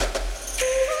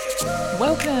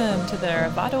Welcome to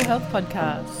the Vital Health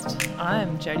Podcast.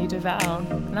 I'm Jodie Duval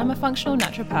and I'm a functional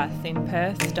naturopath in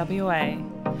Perth, WA.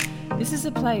 This is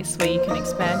a place where you can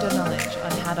expand your knowledge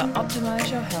on how to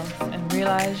optimise your health and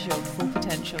realise your full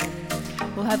potential.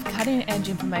 We'll have cutting-edge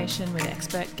information with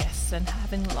expert guests and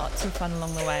having lots of fun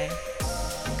along the way.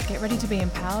 Get ready to be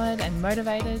empowered and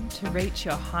motivated to reach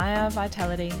your higher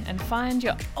vitality and find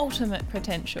your ultimate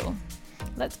potential.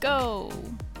 Let's go!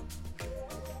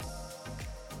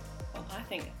 Well, I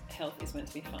think health is meant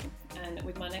to be fun, and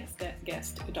with my next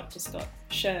guest, Dr. Scott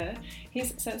Sherr,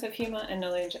 his sense of humour and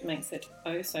knowledge makes it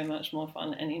oh so much more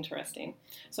fun and interesting.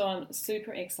 So I'm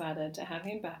super excited to have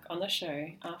him back on the show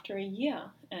after a year,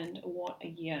 and what a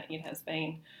year it has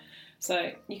been.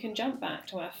 So you can jump back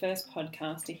to our first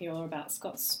podcast to hear all about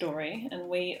Scott's story, and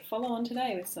we follow on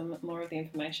today with some more of the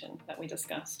information that we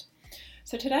discussed.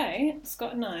 So today,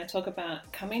 Scott and I talk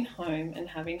about coming home and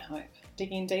having hope,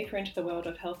 digging deeper into the world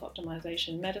of health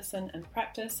optimisation, medicine and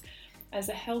practice as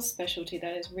a health specialty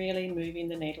that is really moving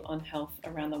the needle on health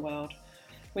around the world.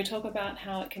 We talk about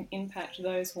how it can impact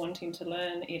those wanting to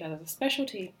learn it as a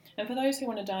specialty, and for those who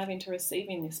want to dive into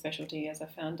receiving this specialty as a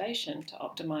foundation to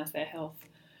optimise their health.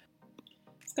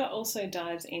 Scott also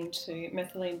dives into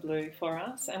methylene blue for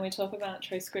us, and we talk about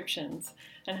transcriptions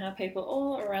and how people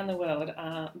all around the world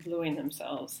are bluing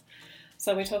themselves.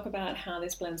 So we talk about how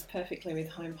this blends perfectly with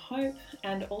home hope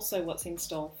and also what's in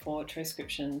store for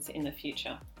transcriptions in the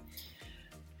future.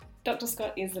 Dr.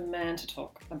 Scott is the man to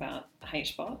talk about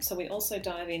HBOT, so we also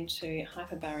dive into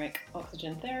hyperbaric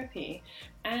oxygen therapy,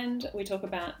 and we talk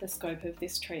about the scope of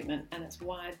this treatment and its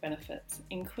wide benefits,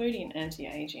 including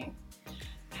anti-aging.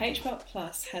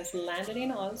 HBOTplus has landed in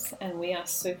Oz, and we are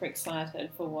super excited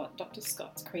for what Dr.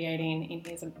 Scott's creating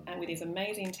with his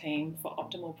amazing team for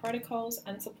optimal protocols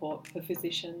and support for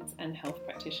physicians and health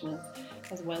practitioners,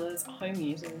 as well as home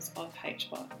users of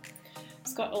HBOT.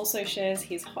 Scott also shares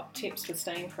his hot tips for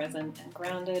staying present and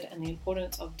grounded, and the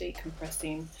importance of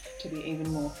decompressing to be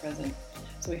even more present.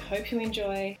 So we hope you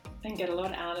enjoy and get a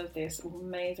lot out of this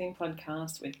amazing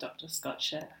podcast with Dr. Scott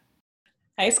Sherr.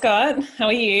 Hey Scott, how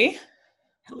are you?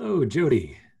 Hello,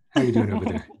 Jodie. How are you doing over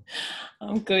there?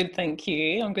 I'm good, thank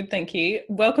you.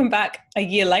 Welcome back a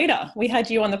year later. We had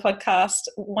you on the podcast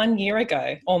 1 year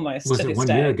ago, almost. Was it 1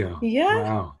 year ago? Yeah.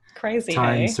 Wow. Crazy.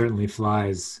 Time certainly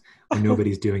flies when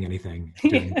nobody's doing anything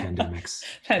during pandemics.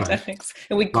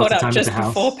 And we caught up just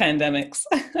before pandemics.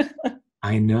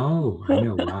 I know.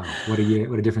 Wow. What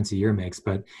a difference a year makes.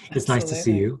 But it's nice to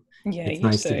see you. Yeah, it's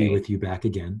nice to be with you back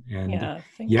again. And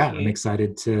thank you. I'm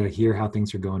excited to hear how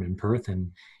things are going in Perth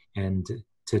and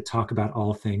to talk about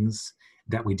all things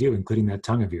that we do, including that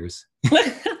tongue of yours.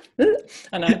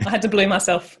 I know. I had to blue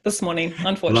myself this morning,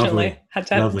 unfortunately. Had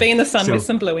to be in the sun with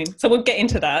some bluing. So we'll get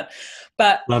into that.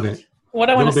 But love it. What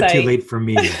I want to say, a little bit too late for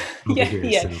me over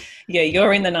here. So. Yeah,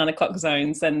 you're in the 9 o'clock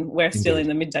zones and we're still Indeed. in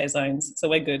the midday zones. So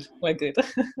we're good.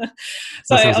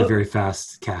 So that was a very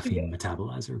fast caffeine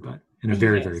metabolizer, but in a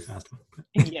very, very fast one.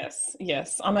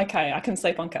 Yes. I'm okay. I can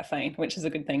sleep on caffeine, which is a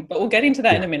good thing. But we'll get into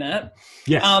that in a minute.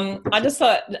 Yes. I just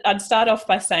thought I'd start off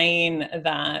by saying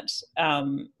that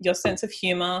your sense of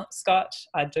humour, Scott,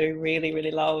 I do really,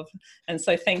 really love. And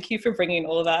so thank you for bringing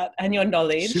all that and your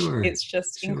knowledge. Sure. It's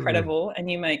just incredible.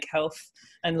 And you make health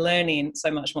and learning so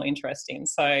much more interesting.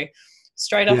 So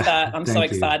straight off that, I'm so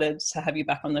excited to have you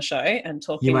back on the show and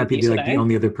talking. You might be like the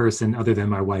only other person other than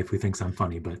my wife who thinks I'm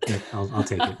funny, but I'll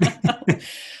take it.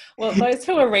 Well, those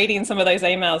who are reading some of those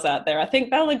emails out there, I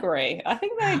think they'll agree. That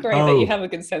you have a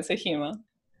good sense of humour.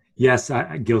 Yes,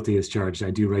 guilty as charged. I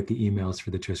do write the emails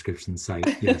for the transcription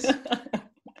site. Yes.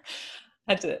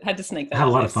 had to sneak that. I had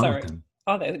a lot of fun with them.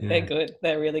 Oh, they're good.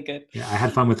 They're really good. Yeah, I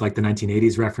had fun with like the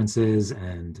 1980s references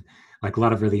and like a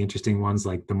lot of really interesting ones,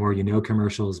 like the More You Know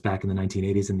commercials back in the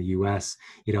 1980s in the US.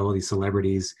 All these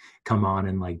celebrities come on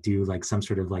and like do like some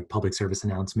sort of like public service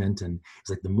announcement, and it's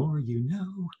like the more you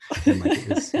know. And,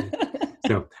 like,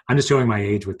 so I'm just showing my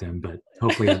age with them, but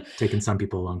hopefully I've taken some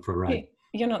people along for a ride.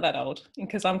 You're not that old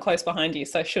because I'm close behind you,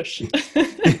 so shush.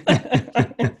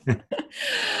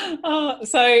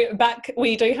 So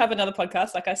we do have another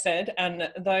podcast, like I said, and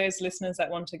those listeners that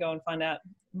want to go and find out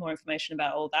more information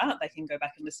about all that, they can go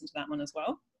back and listen to that one as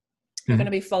well. We're going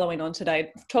to be following on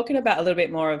today, talking about a little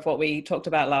bit more of what we talked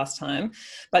about last time,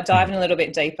 but diving a little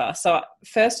bit deeper. So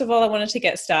first of all, I wanted to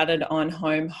get started on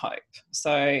home hope.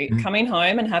 So coming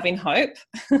home and having hope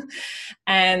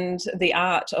and the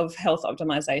art of health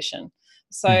optimization.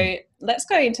 So let's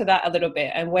go into that a little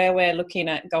bit and where we're looking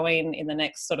at going in the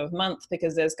next sort of month,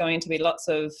 because there's going to be lots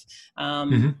of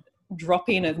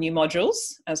drop-in of new modules,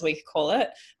 as we call it.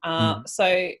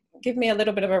 So give me a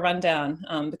little bit of a rundown,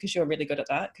 because you're really good at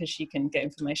that, because you can get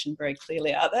information very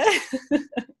clearly out there.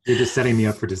 You're just setting me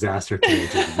up for disaster today,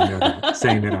 Judy. You know that,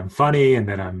 saying that I'm funny and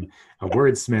that I'm a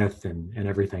wordsmith and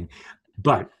everything.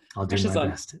 But I'll do my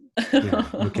best. Yeah,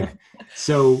 okay.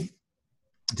 So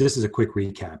just as a quick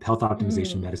recap, health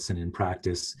optimization medicine in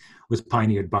practice was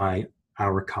pioneered by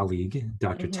our colleague,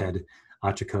 Dr. Ted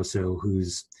Achacoso,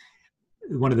 who's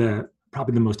one of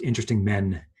probably the most interesting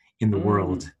men in the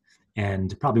world,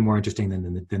 and probably more interesting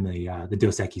than the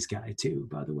Dos Equis guy too,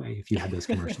 by the way. If you had those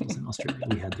commercials in Australia,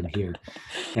 we had them here.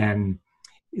 And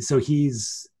so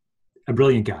he's a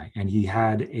brilliant guy, and he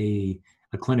had a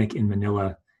clinic in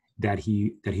Manila that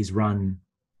he's run,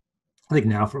 I think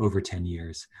now for over 10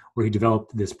 years, where he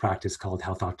developed this practice called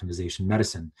health optimization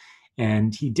medicine.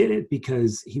 And he did it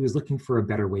because he was looking for a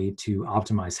better way to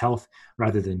optimize health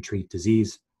rather than treat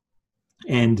disease.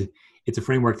 And it's a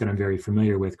framework that I'm very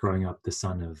familiar with, growing up the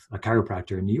son of a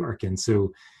chiropractor in New York. And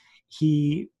so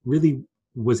he really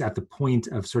was at the point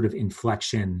of sort of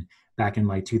inflection back in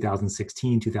like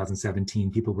 2016,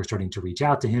 2017. People were starting to reach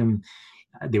out to him.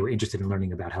 They were interested in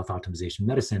learning about health optimization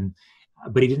medicine,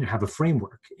 but he didn't have a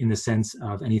framework in the sense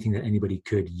of anything that anybody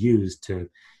could use to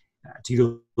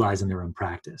utilize in their own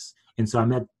practice. And so I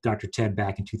met Dr. Ted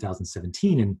back in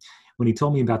 2017. And when he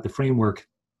told me about the framework,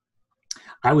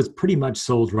 I was pretty much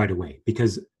sold right away,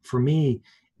 because for me,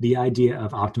 the idea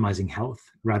of optimizing health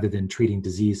rather than treating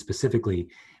disease specifically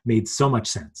made so much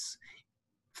sense.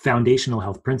 Foundational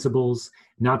health principles,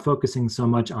 not focusing so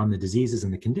much on the diseases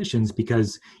and the conditions,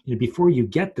 because before you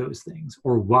get those things,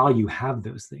 or while you have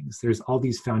those things, there's all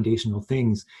these foundational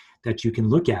things that you can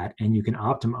look at and you can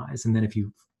optimize. And then if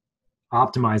you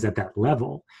optimize at that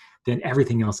level, then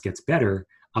everything else gets better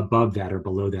above that or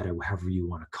below that, or however you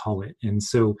want to call it. And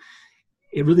so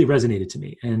it really resonated to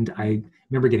me. And I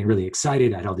remember getting really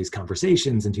excited. I had all these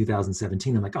conversations in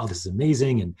 2017. I'm like, oh, this is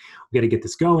amazing, and we got to get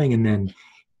this going. And then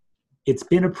it's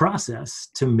been a process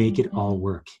to make it all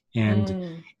work.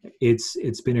 And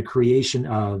it's been a creation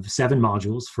of 7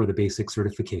 modules for the basic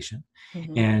certification.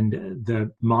 And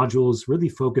the modules really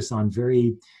focus on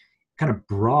very kind of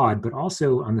broad, but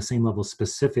also on the same level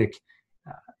specific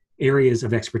areas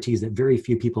of expertise that very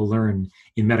few people learn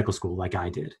in medical school like I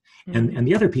did. And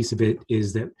the other piece of it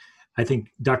is that I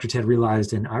think Dr. Ted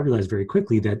realized, and I realized very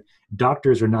quickly, that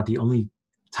doctors are not the only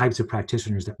types of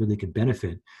practitioners that really could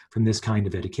benefit from this kind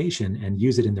of education and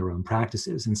use it in their own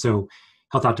practices. And so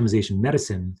health optimization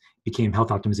medicine became health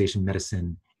optimization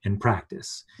medicine and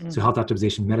practice. So health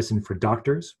optimization medicine for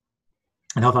doctors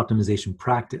and health optimization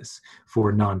practice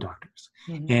for non-doctors.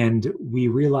 And we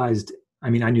realized, I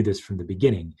mean, I knew this from the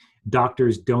beginning,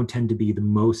 doctors don't tend to be the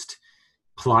most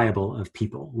pliable of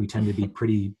people. We tend to be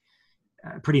pretty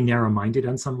narrow-minded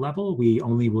on some level. We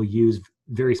only will use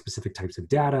very specific types of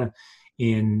data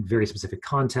in very specific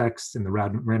contexts in the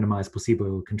randomized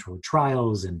placebo-controlled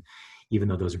trials. And even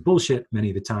though those are bullshit many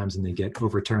of the times, and they get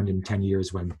overturned in 10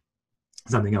 years when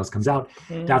something else comes out,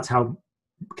 that's how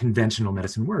conventional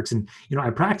medicine works. And,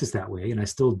 I practice that way, and I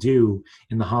still do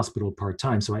in the hospital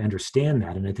part-time. So I understand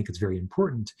that, and I think it's very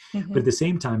important. But at the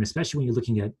same time, especially when you're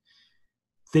looking at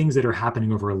things that are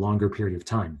happening over a longer period of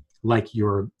time, like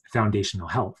your foundational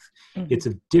health, it's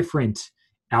a different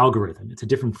algorithm. It's a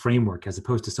different framework, as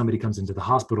opposed to somebody comes into the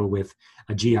hospital with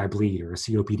a GI bleed or a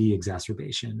COPD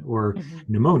exacerbation or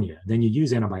pneumonia. Then you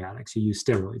use antibiotics, you use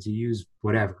steroids, you use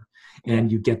whatever,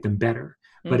 and you get them better.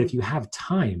 But if you have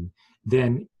time,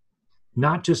 then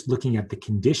not just looking at the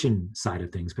condition side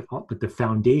of things, but the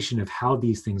foundation of how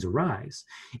these things arise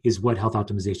is what health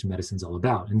optimization medicine is all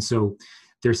about. And so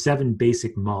there's 7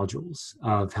 basic modules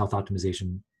of health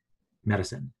optimization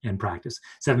medicine and practice,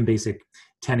 7 basic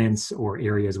tenets or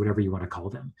areas, whatever you want to call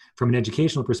them. From an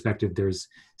educational perspective, there's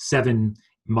 7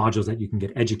 modules that you can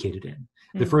get educated in.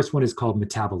 The first one is called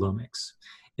metabolomics.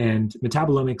 And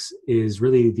metabolomics is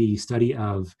really the study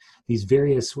of these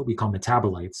various, what we call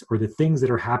metabolites, or the things that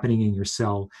are happening in your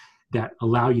cell that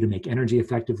allow you to make energy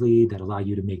effectively, that allow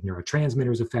you to make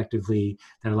neurotransmitters effectively,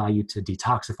 that allow you to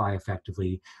detoxify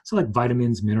effectively. So like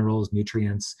vitamins, minerals,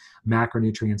 nutrients,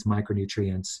 macronutrients,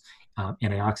 micronutrients,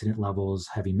 antioxidant levels,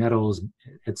 heavy metals,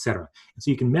 etc. And so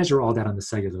you can measure all that on the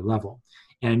cellular level.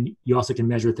 And you also can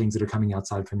measure things that are coming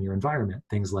outside from your environment,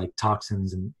 things like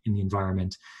toxins in the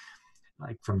environment,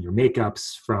 like from your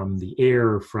makeups, from the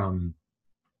air, from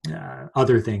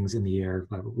other things in the air,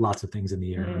 lots of things in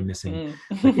the air I'm missing,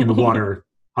 like in the water,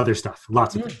 other stuff,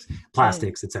 lots of things,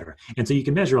 plastics, etc. And so you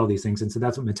can measure all these things. And so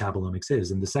that's what metabolomics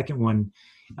is. And the second one,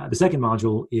 the second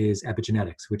module is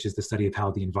epigenetics, which is the study of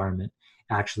how the environment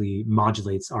actually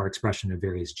modulates our expression of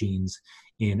various genes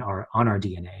on our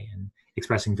DNA and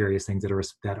expressing various things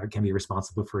can be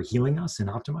responsible for healing us and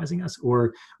optimizing us,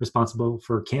 or responsible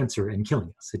for cancer and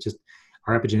killing us. It's just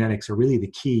our epigenetics are really the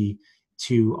key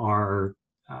to our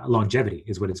longevity,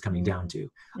 is what it's coming down to.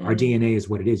 Our DNA is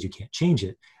what it is. You can't change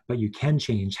it, but you can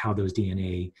change how the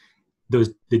DNA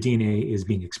is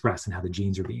being expressed and how the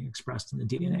genes are being expressed in the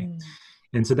DNA.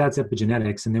 And so that's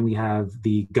epigenetics. And then we have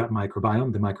the gut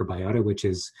microbiome, the microbiota, which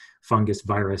is fungus,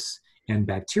 virus, and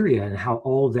bacteria, and how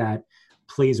all that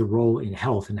plays a role in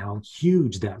health and how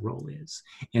huge that role is.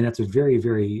 And that's a very,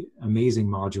 very amazing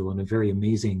module and a very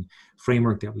amazing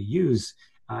framework that we use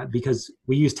because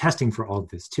we use testing for all of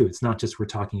this too. It's not just we're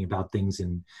talking about things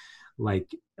in like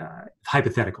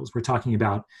hypotheticals. We're talking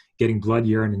about getting blood,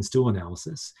 urine, and stool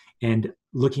analysis and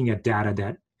looking at data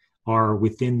that are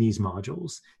within these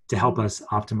modules to help us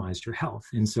optimize your health.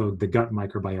 And so the gut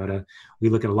microbiota, we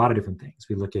look at a lot of different things.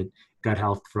 We look at gut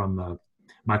health from a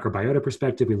microbiota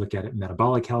perspective. We look at it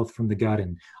metabolic health from the gut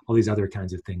and all these other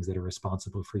kinds of things that are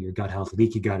responsible for your gut health.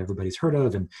 Leaky gut, everybody's heard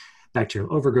of, and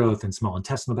bacterial overgrowth and small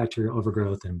intestinal bacterial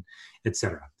overgrowth, and et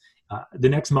cetera. The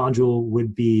next module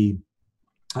would be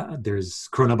there's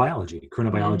chronobiology.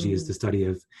 Chronobiology is the study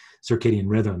of circadian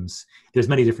rhythms. There's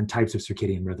many different types of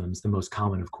circadian rhythms. The most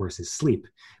common, of course, is sleep.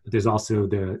 But there's also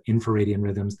the infraradian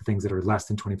rhythms, the things that are less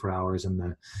than 24 hours, and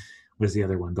what is the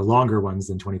other one? The longer ones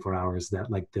than 24 hours,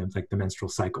 that like the menstrual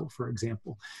cycle, for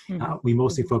example. We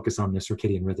mostly focus on the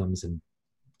circadian rhythms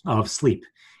of sleep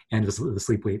and the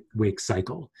sleep-wake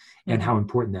cycle and how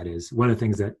important that is. One of the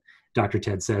things that Dr.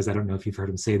 Ted says, I don't know if you've heard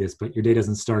him say this, but your day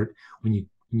doesn't start when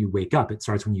you wake up, it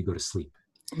starts when you go to sleep.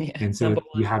 Yeah, and so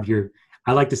you have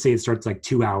I like to say it starts like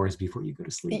 2 hours before you go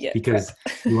to sleep because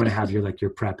you want to have your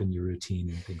prep and your routine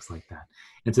and things like that.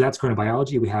 And so that's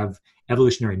chronobiology. We have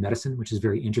evolutionary medicine, which is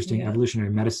very interesting. Yeah. Evolutionary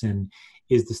medicine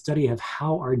is the study of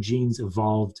how our genes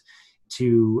evolved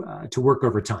to work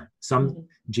over time. Some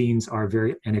genes are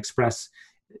express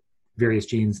various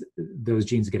genes. Those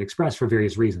genes get expressed for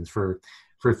various reasons, for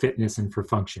fitness and for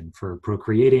function, for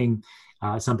procreating.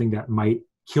 Something that might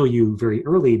kill you very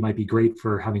early might be great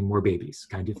for having more babies,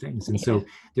 kind of things. And so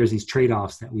there's these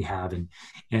trade-offs that we have,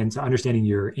 and so understanding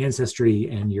your ancestry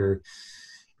and your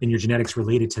genetics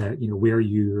related to where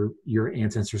your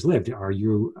ancestors lived. Are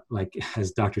you, like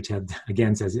as Dr. Ted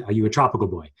again says, are you a tropical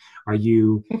boy? Are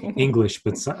you English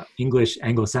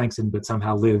Anglo-Saxon, but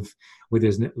somehow live where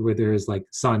there's like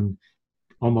sun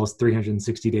almost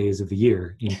 360 days of the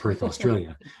year in Perth,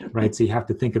 Australia, right? So you have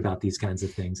to think about these kinds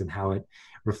of things and how it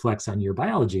reflects on your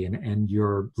biology and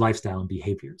your lifestyle and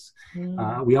behaviors.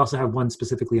 We also have one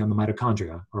specifically on the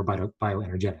mitochondria or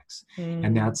bioenergetics.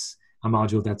 And that's a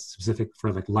module that's specific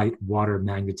for like light, water,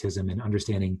 magnetism, and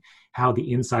understanding how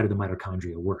the inside of the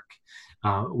mitochondria work.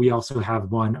 We also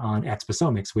have one on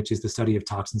exposomics, which is the study of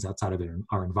toxins outside of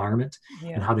our environment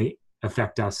and how they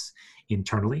affect us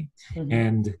internally.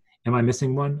 And am I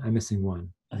missing one? I'm missing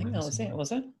one. I think that was it.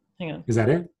 Was it? Hang on. Is that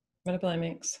it?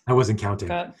 Metabiomics. I wasn't counting.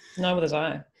 No, with his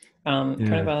eye.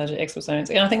 Chronobiology,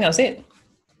 exosomes. Yeah, I think that was it.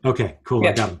 Okay, cool.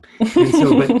 I got them. And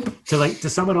so, but to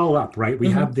sum it all up, right?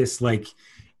 We have this like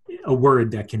a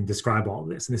word that can describe all of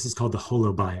this, and this is called the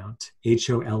holobiont.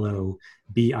 HOLOBIONT.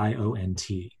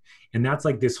 And that's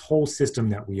like this whole system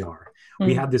that we are.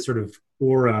 We have this sort of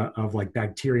aura of like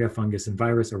bacteria, fungus, and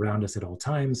virus around us at all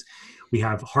times. We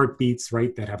have heartbeats,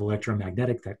 right, that have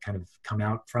electromagnetic that kind of come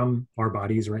out from our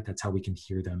bodies, right? That's how we can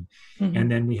hear them.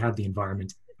 And then we have the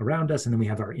environment around us, and then we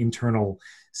have our internal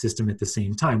system at the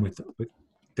same time with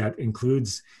that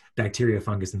includes bacteria,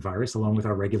 fungus, and virus, along with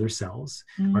our regular cells,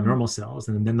 our normal cells,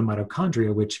 and then the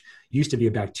mitochondria, which used to be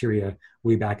a bacteria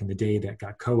way back in the day that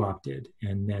got co-opted,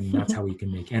 and then that's how we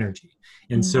can make energy.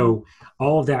 And so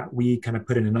all of that we kind of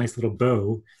put in a nice little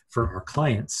bow for our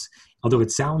clients. Although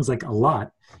it sounds like a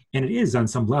lot, and it is on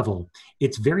some level,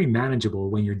 it's very manageable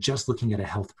when you're just looking at a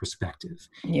health perspective.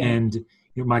 And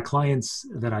my clients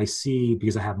that I see,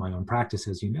 because I have my own practice,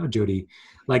 as you know, Jody,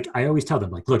 like I always tell them,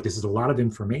 like, look, this is a lot of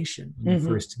information when you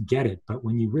first get it, but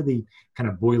when you really kind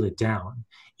of boil it down,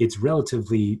 it's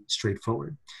relatively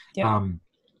straightforward.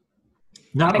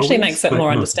 It actually makes it more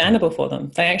understandable for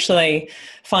them. They actually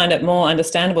find it more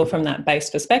understandable from that base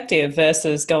perspective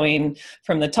versus going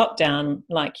from the top down,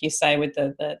 like you say, with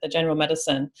the general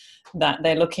medicine, that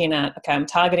they're looking at, okay, I'm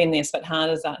targeting this, but how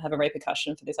does that have a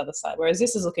repercussion for this other side? Whereas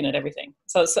this is looking at everything.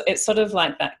 So it's sort of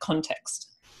like that context.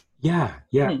 Yeah.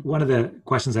 One of the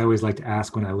questions I always like to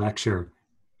ask when I lecture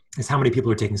is how many people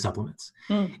are taking supplements?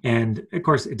 And of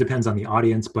course, it depends on the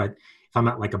audience, but if I'm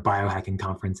at like a biohacking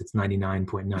conference, it's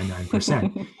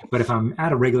 99.99%. But if I'm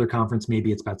at a regular conference,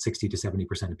 maybe it's about 60 to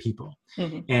 70% of people.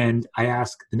 And I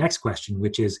ask the next question,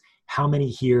 which is how many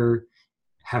here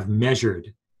have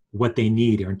measured what they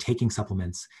need or taking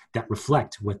supplements that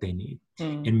reflect what they need.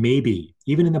 And maybe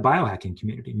even in the biohacking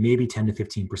community, maybe 10 to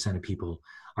 15% of people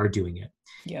are doing it.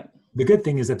 Yeah. The good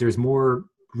thing is that there's more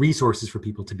resources for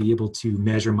people to be able to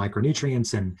measure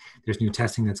micronutrients, and there's new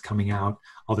testing that's coming out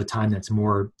all the time that's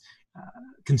more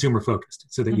consumer focused,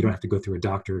 so that you don't have to go through a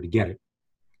doctor to get it,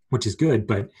 which is good.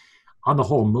 But on the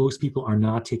whole, most people are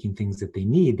not taking things that they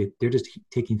need. They're just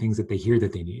taking things that they hear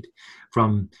that they need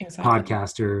from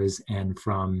podcasters and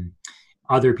from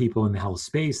other people in the health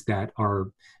space that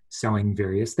are selling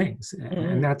various things.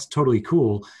 And that's totally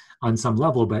cool on some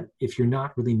level. But if you're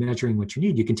not really measuring what you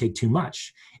need, you can take too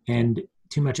much. And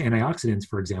too much antioxidants,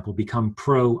 for example, become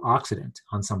pro-oxidant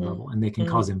on some level, and they can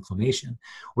cause inflammation,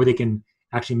 or they can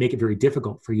actually make it very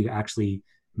difficult for you to actually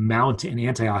mount an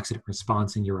antioxidant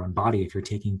response in your own body if you're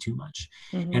taking too much.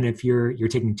 And if you're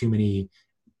taking too many,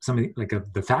 something like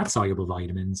the fat soluble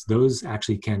vitamins, those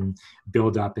actually can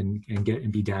build up and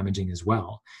be damaging as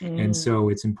well. And so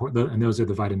it's important, and those are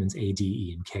the vitamins A, D,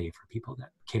 E, and K for people that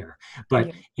care.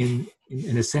 But in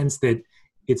a sense that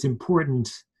it's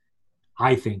important,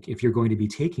 I think, if you're going to be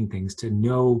taking things, to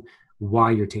know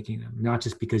why you're taking them, not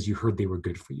just because you heard they were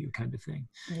good for you, kind of thing.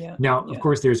 Now, of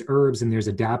course, there's herbs and there's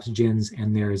adaptogens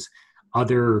and there's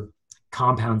other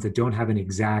compounds that don't have an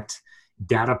exact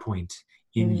data point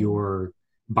in your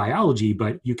biology,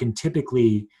 but you can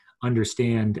typically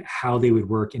understand how they would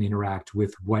work and interact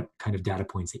with what kind of data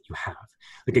points that you have.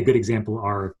 Like a good example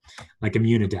are like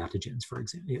immune adaptogens, for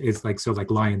example. It's like, so like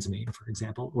lion's mane, for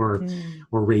example, or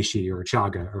reishi or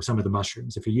chaga or some of the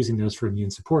mushrooms. If you're using those for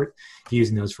immune support, if you're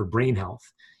using those for brain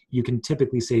health, you can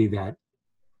typically say that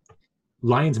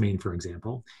lion's mane, for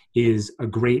example, is a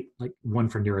great like one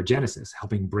for neurogenesis,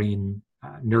 helping brain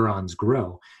neurons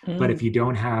grow. But if you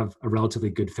don't have a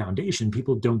relatively good foundation,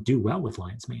 people don't do well with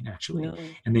lion's mane, actually.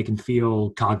 And they can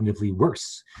feel cognitively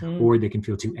worse, or they can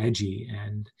feel too edgy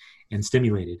and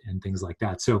stimulated and things like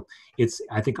that. So it's,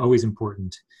 I think, always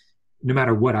important, no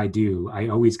matter what I do, I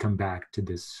always come back to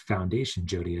this foundation,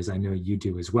 Jody, as I know you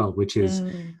do as well, which is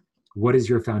what is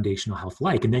your foundational health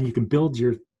like? And then you can build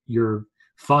your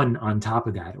fun on top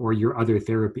of that, or your other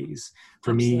therapies.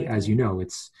 For me, as you know,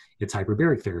 it's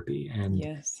hyperbaric therapy,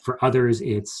 and for others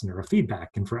it's neurofeedback,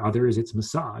 and for others it's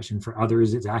massage, and for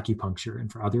others it's acupuncture,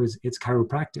 and for others it's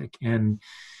chiropractic, and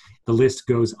the list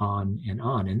goes on and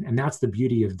on. And that's the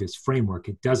beauty of this framework.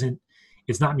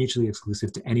 It's not mutually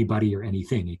exclusive to anybody or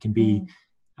anything. It can be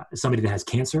somebody that has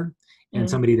cancer and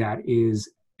somebody that is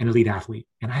an elite athlete,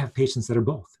 and I have patients that are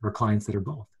both, or clients that are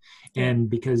both. And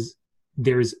because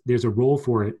there's a role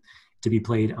for it to be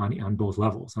played on both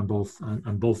levels, on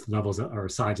both levels or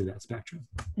sides of that spectrum.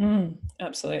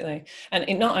 Absolutely. And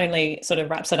it not only sort of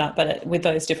wraps it up, but with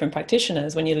those different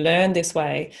practitioners, when you learn this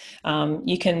way,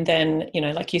 you can then,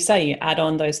 like you say, you add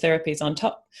on those therapies on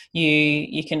top.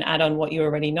 You can add on what you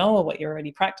already know or what you're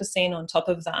already practicing on top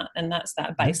of that. And that's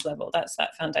that base level. That's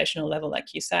that foundational level,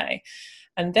 like you say.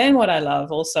 And then what I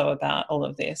love also about all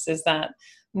of this is that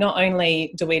not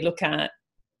only do we look at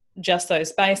just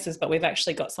those bases, but we've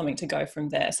actually got something to go from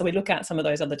there. So we look at some of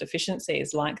those other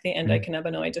deficiencies, like the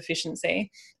endocannabinoid deficiency.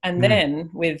 And then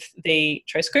with the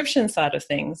transcription side of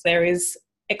things, there is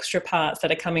extra parts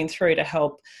that are coming through to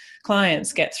help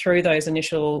clients get through those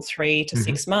initial 3 to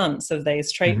 6 months of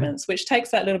these treatments, which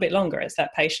takes that little bit longer. It's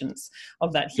that patience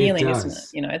of that healing, isn't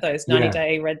it? Those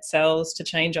 90-day red cells to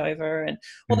change over and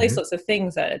all these sorts of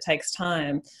things that it takes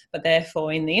time. But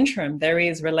therefore, in the interim, there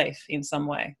is relief in some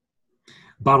way.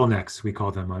 Bottlenecks, we call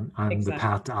them, on the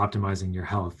path to optimizing your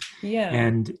health.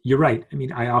 And you're right. I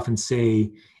mean, I often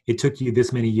say it took you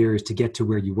this many years to get to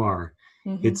where you are.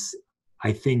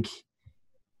 I think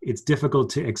it's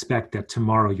difficult to expect that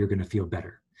tomorrow you're going to feel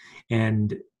better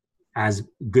and as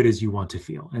good as you want to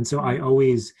feel. And so I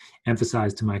always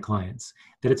emphasize to my clients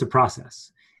that it's a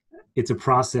process. It's a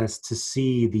process to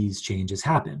see these changes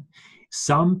happen.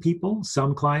 Some people,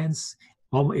 some clients,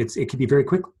 it can be very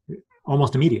quick,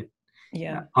 almost immediate.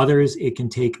 Others, it can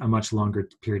take a much longer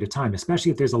period of time,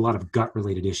 especially if there's a lot of gut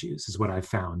related issues, is what I've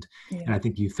found. And I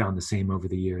think you've found the same over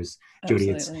the years, Jody.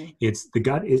 It's the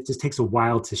gut. It just takes a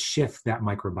while to shift that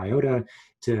microbiota,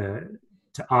 to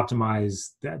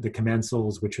optimize the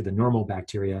commensals, which are the normal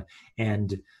bacteria,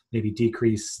 and maybe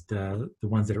decrease the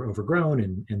ones that are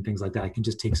overgrown and things like that. It can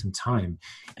just take some time.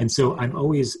 And so I'm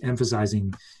always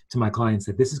emphasizing to my clients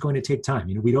that this is going to take time.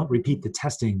 We don't repeat the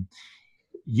testing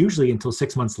usually until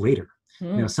 6 months later.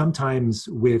 Sometimes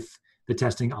with the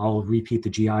testing, I'll repeat the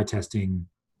GI testing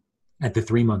at the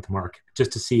 3-month mark,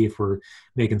 just to see if we're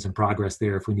making some progress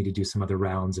there, if we need to do some other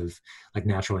rounds of like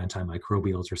natural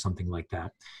antimicrobials or something like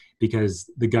that,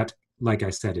 because the gut like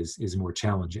I said, is more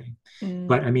challenging. Mm.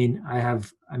 But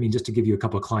just to give you a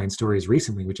couple of client stories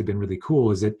recently, which have been really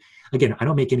cool, is that, again, I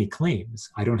don't make any claims.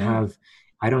 I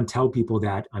don't tell people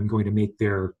that I'm going to make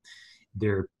their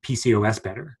PCOS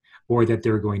better, or that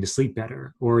they're going to sleep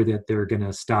better, or that they're going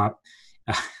to stop.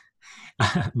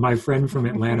 My friend from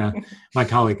Atlanta, my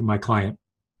colleague, my client,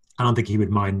 I don't think he would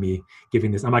mind me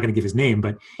giving this. I'm not going to give his name,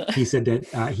 but he said that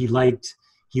he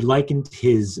likened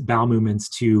his bowel movements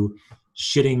to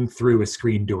shitting through a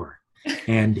screen door,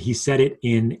 and he said it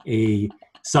in a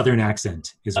Southern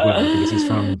accent as well,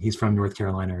 because he's from North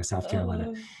Carolina or South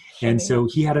Carolina, and so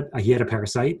he had a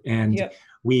parasite, and Yep.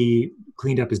 we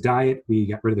cleaned up his diet. We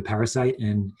got rid of the parasite,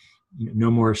 and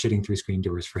no more shitting through screen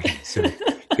doors for him. So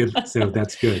good. So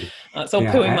that's good. It's all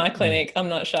poo in my clinic. I'm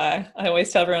not shy. I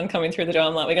always tell everyone coming through the door,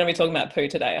 I'm like, we're going to be talking about poo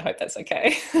today. I hope that's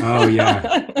okay. Oh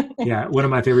yeah. Yeah. One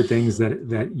of my favorite things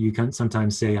that you can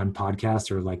sometimes say on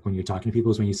podcasts, or like when you're talking to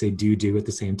people, is when you say do at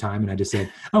the same time. And I just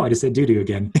said do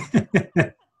again.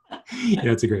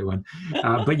 It's a great one.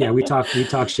 But yeah, we talk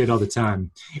shit all the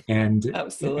time. And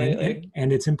absolutely.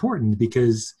 And it's important,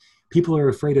 because people are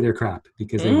afraid of their crap,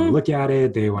 because they want to look at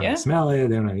it, they want to smell it,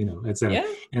 they want to,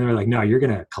 and they're like, no, you're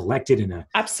going to collect it in a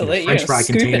French fry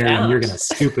container, and you're going to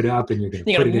scoop it up, and you're going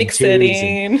to put it in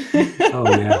tubes. Oh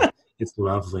yeah, it's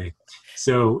lovely.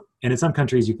 So, and in some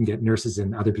countries you can get nurses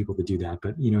and other people to do that,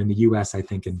 but in the US, I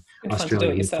think in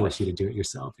Australia, we force you to do it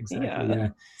yourself. Exactly. Yeah.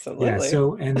 Absolutely. Yeah.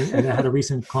 So, and I had a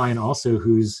recent client also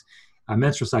whose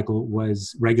menstrual cycle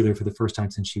was regular for the first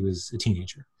time since she was a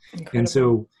teenager. Incredible. And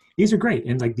so these are great.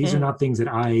 And like, these are not things that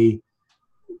I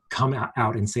come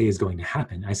out and say is going to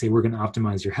happen. I say, we're going to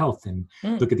optimize your health and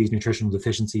look at these nutritional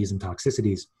deficiencies and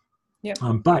toxicities. Yeah.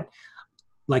 But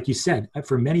like you said,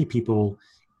 for many people,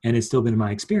 and it's still been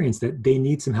my experience, that they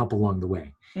need some help along the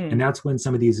way. And that's when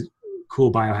some of these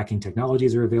cool biohacking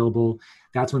technologies are available.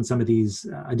 That's when some of these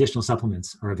additional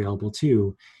supplements are available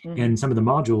too. And some of the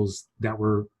modules that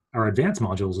are advanced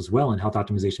modules as well in health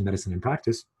optimization, medicine, and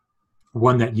practice.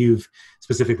 One that you've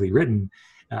specifically written,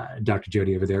 Dr.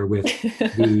 Jody over there, with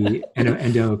the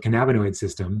endocannabinoid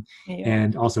system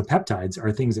and also peptides,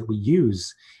 are things that we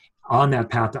use on that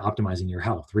path to optimizing your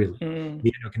health, really.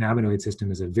 The endocannabinoid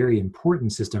system is a very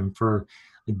important system for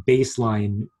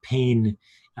baseline pain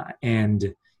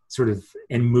and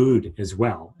mood as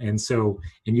well. And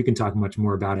you can talk much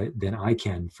more about it than I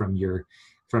can from your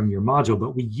module,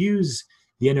 but we use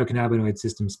the endocannabinoid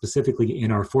system specifically in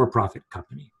our for-profit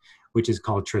company, which is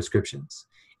called Transcriptions.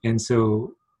 And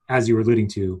so, as you were alluding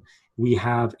to, we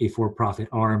have a for-profit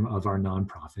arm of our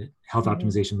nonprofit. Health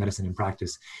Optimization, Medicine, and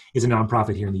Practice is a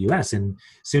nonprofit here in the US and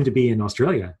soon to be in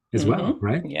Australia as well,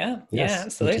 right? Yeah, yes, yeah,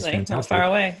 absolutely. Not far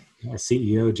away. Yeah,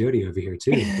 CEO Jody over here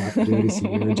too. Dr. Jody,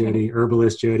 CEO Jody,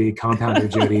 herbalist Jody, compounder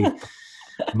Jody,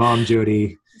 mom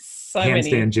Jody,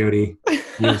 handstand Jody.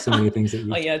 You have so many things that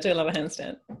you... Oh yeah, I do love a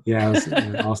handstand. Yeah, it's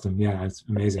awesome. Yeah, it's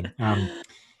amazing.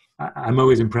 I'm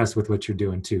always impressed with what you're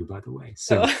doing too, by the way.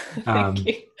 So thank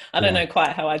you. I don't know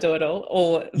quite how I do it all,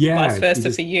 or vice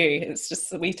versa for you. It's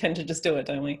just, we tend to just do it,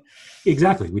 don't we?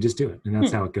 Exactly. We just do it. And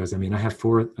that's how it goes. I mean, I have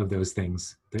 4 of those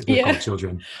things. They're called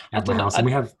children at my house. And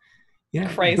we have,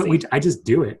 crazy. But I just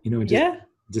do it. It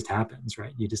just happens,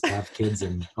 right? You just have kids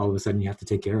and all of a sudden you have to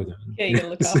take care of them. Yeah, you gotta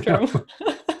look after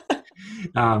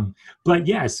them. But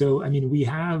yeah, so, I mean, we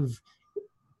have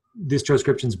this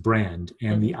Transcriptions brand,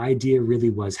 and the idea really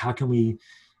was, how can we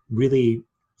really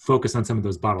focus on some of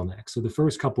those bottlenecks? So the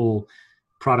first couple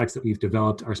products that we've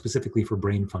developed are specifically for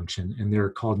brain function, and they're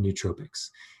called nootropics.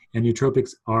 And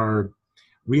nootropics are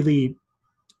really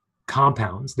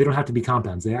compounds. They don't have to be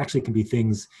compounds. They actually can be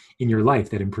things in your life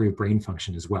that improve brain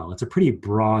function as well. It's a pretty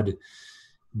broad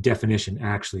definition,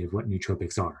 actually, of what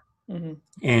nootropics are.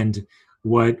 And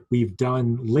what we've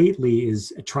done lately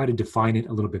is try to define it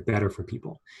a little bit better for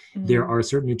people. There are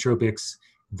certain nootropics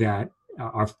that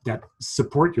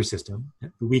support your system.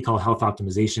 We call health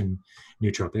optimization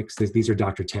nootropics. These are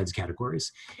Dr. Ted's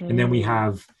categories. And then we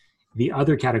have the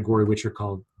other category, which are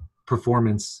called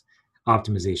performance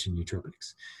optimization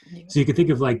nootropics. So you can think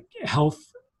of like health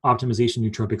optimization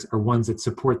nootropics are ones that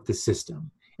support the system.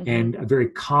 And a very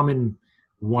common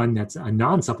one that's a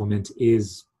non-supplement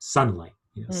is sunlight.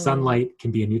 Sunlight can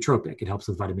be a nootropic. It helps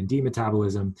with vitamin D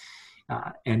metabolism,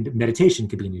 and meditation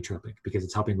can be a nootropic because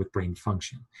it's helping with brain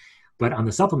function. But on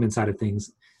the supplement side of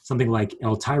things, something like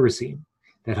L-tyrosine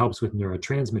that helps with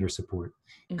neurotransmitter support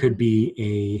could be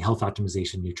a health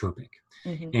optimization nootropic.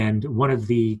 And one of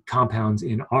the compounds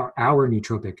in our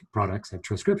nootropic products at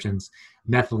Transcriptions,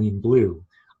 methylene blue,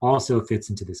 also fits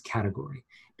into this category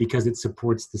because it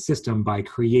supports the system by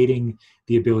creating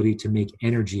the ability to make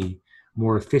energy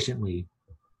more efficiently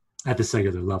at the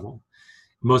cellular level.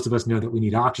 most of us know that we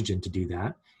need oxygen to do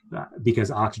that,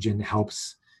 because oxygen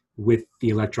helps with the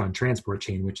electron transport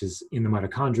chain, which is in the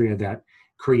mitochondria, that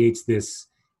creates this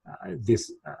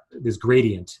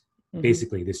gradient,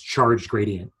 basically this charged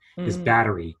gradient, this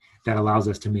battery that allows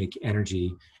us to make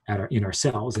energy in our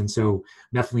cells. And so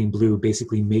methylene blue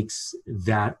basically makes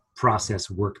that process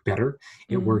work better.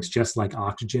 It works just like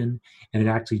oxygen, and it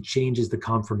actually changes the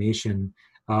conformation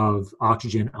of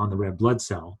oxygen on the red blood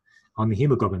cell, on the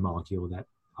hemoglobin molecule that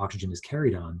oxygen is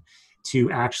carried on,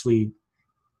 to actually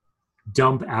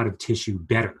dump out of tissue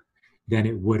better than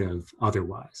it would have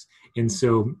otherwise. And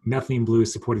so methylene blue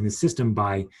is supporting the system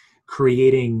by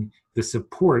creating the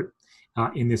support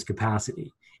in this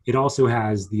capacity. It also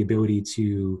has the ability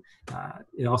to,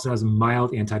 it also has a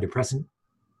mild antidepressant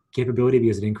capability,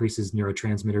 because it increases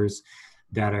neurotransmitters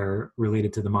that are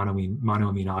related to the monoamine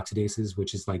oxidases,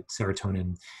 which is like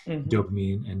serotonin,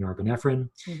 dopamine, and norepinephrine.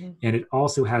 And it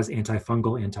also has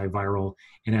antifungal, antiviral,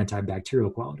 and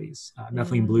antibacterial qualities.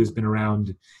 Methylene blue has been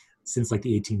around since like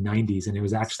the 1890s, and it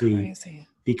was actually,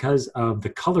 because of the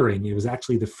coloring, it was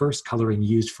actually the first coloring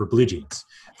used for blue jeans,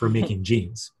 for making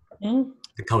jeans,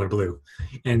 the color blue.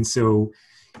 And so,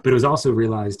 but it was also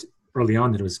realized early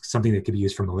on that it was something that could be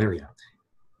used for malaria.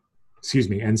 Excuse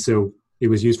me. And so it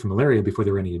was used for malaria before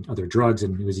there were any other drugs,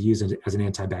 and it was used as an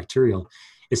antibacterial,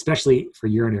 especially for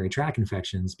urinary tract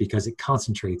infections, because it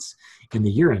concentrates in the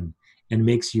urine and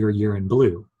makes your urine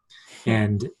blue.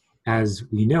 And as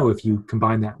we know, if you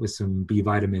combine that with some B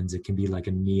vitamins, it can be like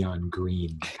a neon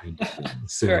green kind of thing.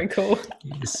 So, very cool.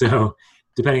 So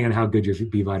depending on how good your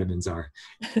B vitamins are,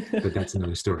 but that's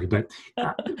another story. But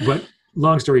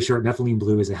long story short, methylene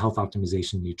blue is a health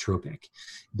optimization nootropic.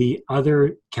 The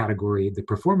other category, the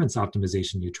performance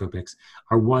optimization nootropics,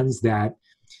 are ones that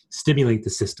stimulate the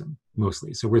system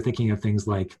mostly. So we're thinking of things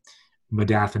like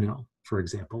modafinil, for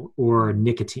example, or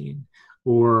nicotine,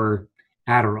 or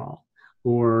Adderall,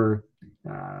 or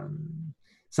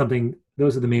something.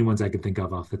 Those are the main ones I could think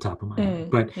of off the top of my head.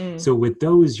 But so with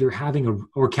those, you're having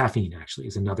or caffeine actually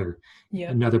is another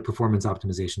performance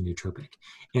optimization nootropic.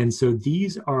 And so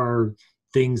these are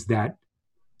things that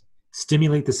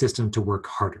stimulate the system to work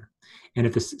harder. And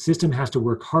if the system has to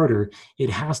work harder, it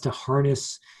has to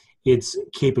harness its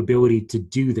capability to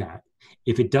do that.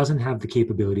 If it doesn't have the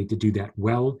capability to do that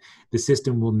well, the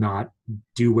system will not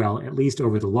do well, at least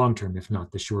over the long term, if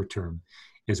not the short term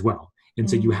as well. And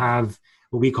so you have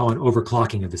what we call an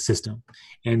overclocking of the system.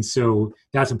 And so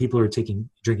that's when people are drinking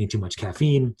too much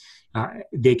caffeine.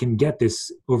 They can get this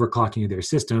overclocking of their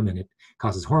system, and it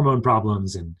causes hormone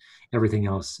problems and everything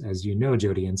else, as you know,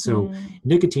 Jody. And so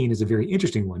nicotine is a very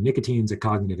interesting one. Nicotine is a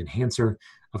cognitive enhancer.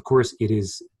 Of course, it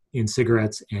is in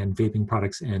cigarettes and vaping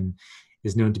products and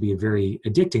is known to be very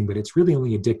addicting, but it's really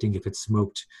only addicting if it's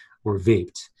smoked or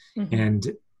vaped.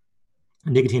 And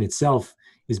nicotine itself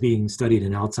is being studied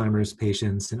in Alzheimer's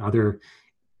patients and other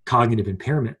cognitive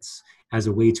impairments as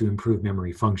a way to improve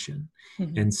memory function.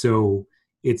 And so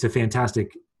it's a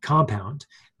fantastic compound,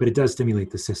 but it does stimulate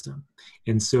the system.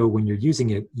 And so when you're using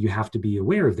it, you have to be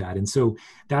aware of that. And so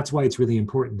that's why it's really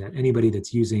important that anybody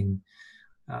that's using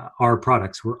our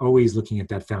products, we're always looking at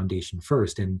that foundation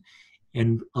first. And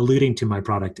alluding to my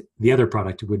product, the other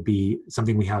product would be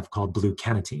something we have called blue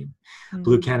cannatine.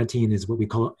 Blue cannatine is what we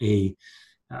call a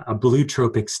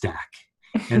bluetropic stack.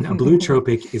 And a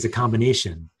bluetropic is a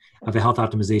combination of a health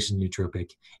optimization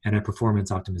nootropic and a performance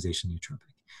optimization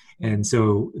nootropic. And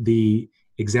so the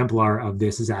exemplar of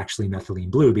this is actually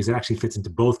methylene blue, because it actually fits into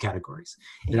both categories.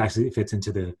 It actually fits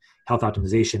into the health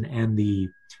optimization and the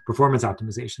performance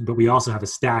optimization, but we also have a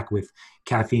stack with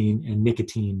caffeine and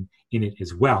nicotine in it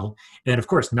as well. And of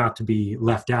course, not to be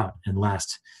left out, and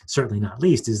last, certainly not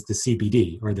least, is the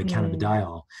CBD, or the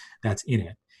cannabidiol that's in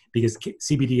it. Because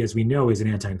CBD, as we know, is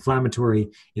an anti-inflammatory,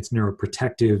 it's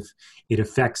neuroprotective, it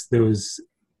affects those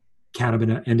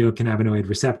endocannabinoid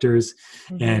receptors,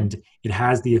 and it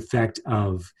has the effect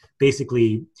of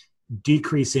basically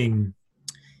decreasing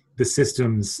the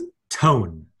system's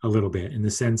tone a little bit, in the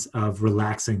sense of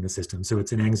relaxing the system. So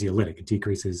it's an anxiolytic. It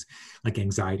decreases like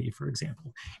anxiety, for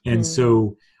example. And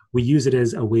so we use it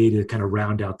as a way to kind of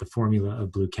round out the formula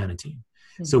of blue cannatine.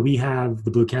 So we have the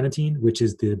blue cannatine, which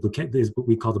is is what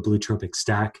we call the bluetropic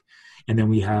stack. And then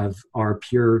we have our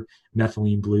pure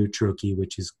methylene blue troche,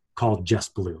 which is called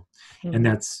just blue. And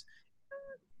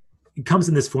it comes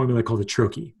in this formula called the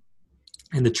troche.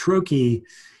 And the troche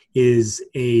is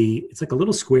it's like a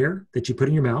little square that you put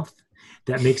in your mouth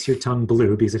that makes your tongue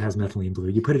blue, because it has methylene blue.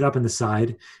 You put it up in the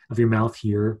side of your mouth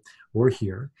here or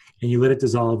here, and you let it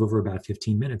dissolve over about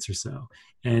 15 minutes or so.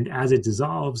 And as it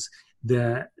dissolves,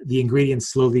 the ingredients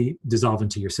slowly dissolve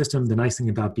into your system. The nice thing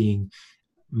about being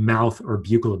mouth or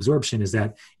buccal absorption is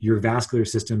that your vascular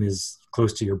system is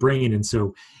close to your brain. And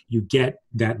so you get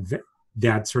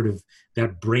that sort of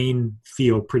that brain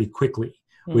feel pretty quickly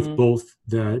with both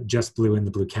the Just Blue and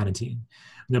the blue cannatine.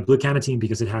 Now, blue cannatine,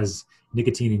 because it has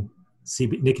nicotine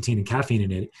and caffeine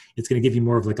in it, it's going to give you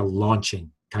more of like a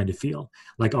launching kind of feel.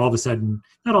 Like all of a sudden,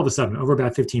 not all of a sudden, over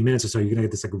about 15 minutes or so, you're going to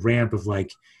get this like ramp of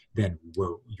like, then,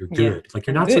 whoa, you're good. Like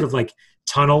you're not sort of like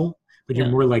tunnel, but you're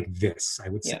more like this, I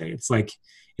would say. It's like,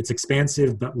 it's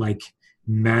expansive, but like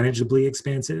manageably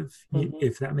expansive,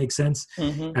 if that makes sense,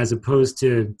 as opposed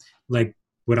to like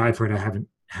what I've heard, I haven't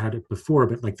had it before,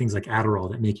 but like things like Adderall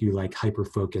that make you like hyper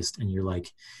focused and you're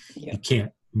like, you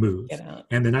can't move.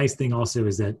 And the nice thing also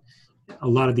is that a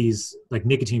lot of these, like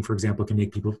nicotine, for example, can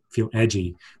make people feel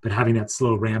edgy, but having that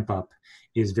slow ramp up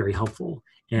is very helpful.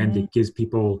 And it gives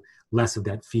people less of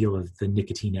that feel of the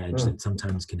nicotine edge that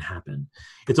sometimes can happen.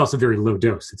 It's also very low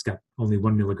dose. It's got only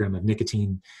 1 milligram of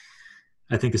nicotine.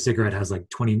 I think a cigarette has like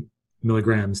 12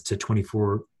 to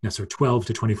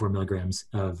 24 milligrams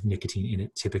of nicotine in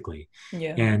it typically.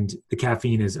 And the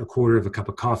caffeine is a quarter of a cup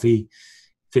of coffee,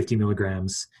 50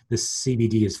 milligrams. The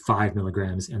CBD is 5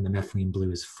 milligrams and the methylene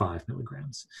blue is 5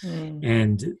 milligrams.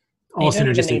 And all you don't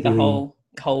even synergistically, need the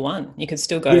whole one. You could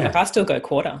still go, like I still go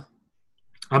quarter.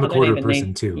 I'm a quarter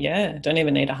person too. Yeah, don't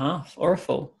even need a half or a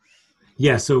full.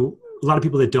 Yeah, so a lot of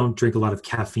people that don't drink a lot of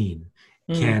caffeine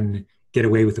can get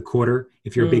away with a quarter.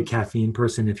 If you're a big caffeine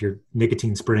person, if you're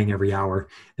nicotine spraying every hour,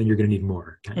 then you're going to need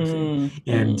more kind of thing.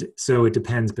 And so it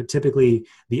depends, but typically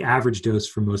the average dose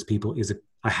for most people is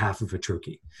a half of a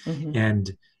troche.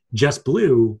 And Just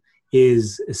Blue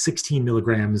is 16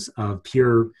 milligrams of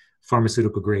pure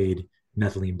pharmaceutical grade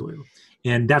methylene blue.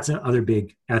 And that's another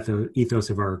big ethos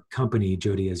of our company,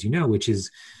 Jody, as you know, which is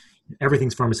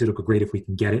everything's pharmaceutical grade if we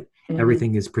can get it.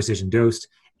 Everything is precision dosed.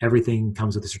 Everything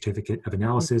comes with a certificate of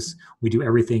analysis. We do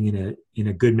everything in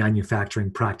a good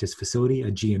manufacturing practice facility,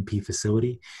 a GMP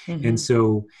facility. And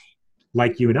so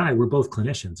like you and I, we're both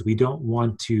clinicians. We don't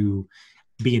want to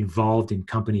be involved in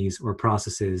companies or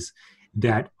processes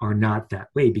that are not that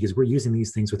way because we're using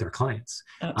these things with our clients.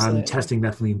 I'm testing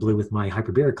methylene blue with my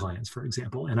hyperbaric clients, for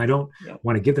example, and I don't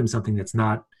want to give them something that's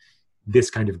not this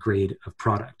kind of grade of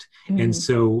product. And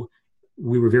so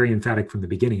we were very emphatic from the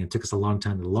beginning. It took us a long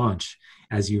time to launch,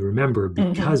 as you remember,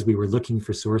 because we were looking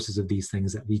for sources of these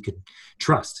things that we could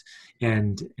trust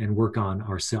and work on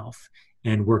ourselves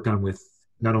and work on with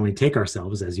not only take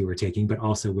ourselves as you were taking, but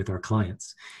also with our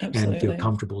clients and feel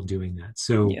comfortable doing that.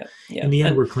 So in the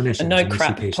end, we're clinicians. A no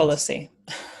crap policy.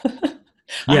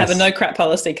 I have a no crap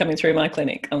policy coming through my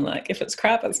clinic. I'm like, if it's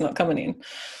crap, it's not coming in.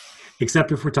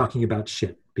 Except if we're talking about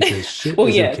shit, because shit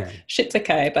is okay. Shit's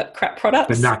okay, but crap products,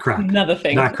 but not crap. Another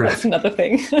thing. Not crap. That's another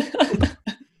thing.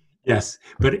 Yes,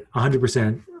 but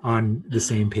 100% on the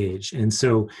same page. And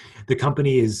so the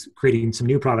company is creating some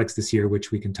new products this year,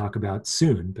 which we can talk about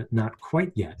soon, but not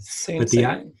quite yet. But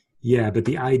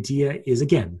the idea is,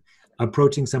 again,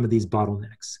 approaching some of these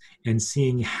bottlenecks and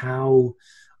seeing how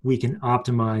we can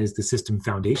optimize the system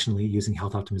foundationally using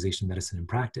health optimization medicine in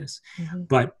practice.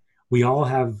 But we all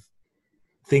have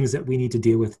things that we need to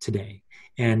deal with today.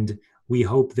 And we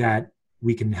hope that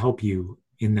we can help you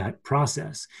in that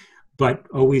process, but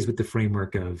always with the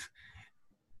framework of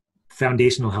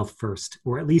foundational health first,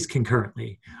 or at least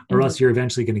concurrently, or else you're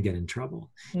eventually going to get in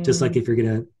trouble. Just like if you're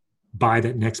going to buy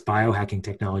that next biohacking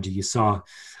technology you saw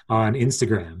on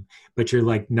Instagram, but you're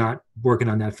like not working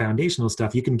on that foundational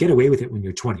stuff, you can get away with it when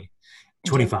you're 20,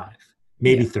 25,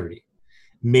 maybe 30,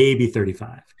 maybe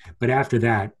 35. But after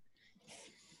that,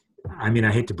 I mean,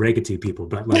 I hate to break it to people,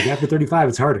 but like after 35,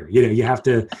 it's harder. You know, you have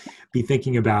to be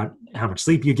thinking about how much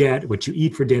sleep you get, what you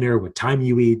eat for dinner, what time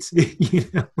you eat, you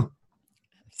know.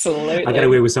 Absolutely. I got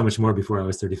away with so much more before I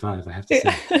was 35, I have to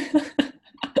say.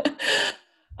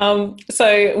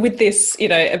 So with this, you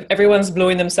know, everyone's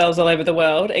blowing themselves all over the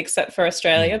world except for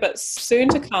Australia, but soon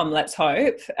to come, let's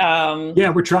hope. Yeah,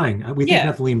 we're trying. We think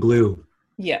methylene blue.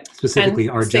 Yeah. Specifically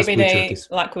and our Just Blue CBD, turkeys.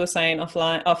 like we were saying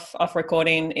off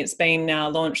recording, it's been now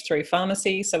launched through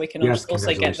pharmacy, so we can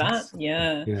also get that.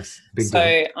 Yeah. Yes. Big so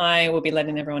deal. I will be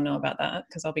letting everyone know about that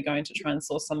because I'll be going to try and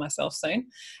source some myself soon.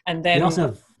 And then we also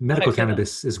have medical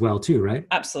cannabis as well too, right?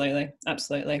 Absolutely.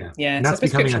 Yeah. And that's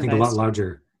becoming, I think, a lot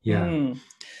larger. Yeah.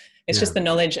 It's just the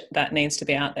knowledge that needs to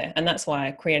be out there. And that's why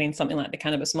creating something like the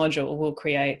cannabis module will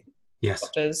create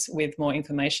doctors with more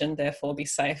information, therefore be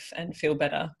safe and feel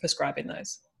better prescribing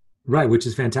those. Right, which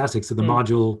is fantastic. So the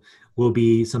module will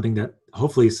be something that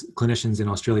hopefully clinicians in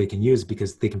Australia can use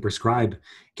because they can prescribe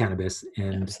cannabis,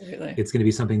 and it's going to be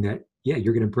something that,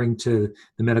 you're going to bring to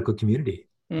the medical community.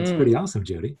 It's pretty awesome,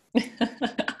 Jody.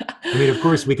 I mean, of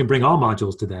course, we can bring all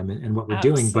modules to them and what we're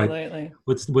doing, but Absolutely.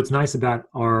 what's nice about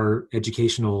our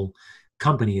educational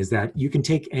company is that you can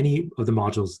take any of the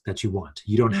modules that you want.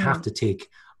 You don't have to take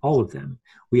all of them.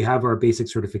 We have our basic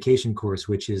certification course,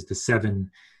 which is the 7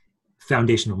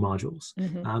 foundational modules.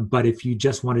 But if you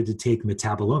just wanted to take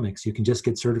metabolomics, you can just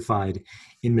get certified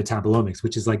in metabolomics,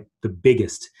 which is like the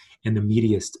biggest and the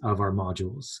meatiest of our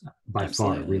modules by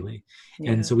far, really.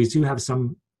 Yeah. And so we do have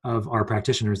some of our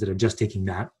practitioners that are just taking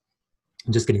that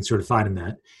and just getting certified in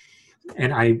that.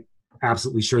 And I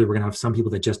absolutely sure that we're going to have some people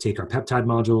that just take our peptide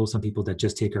module, some people that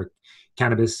just take our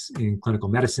cannabis in clinical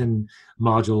medicine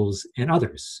modules, and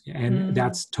others. And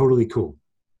that's totally cool.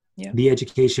 Yeah. The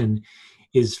education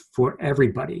is for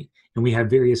everybody. And we have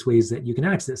various ways that you can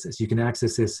access this. You can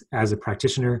access this as a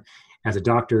practitioner, as a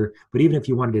doctor, but even if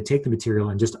you wanted to take the material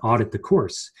and just audit the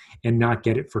course and not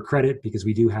get it for credit, because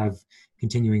we do have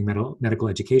continuing medical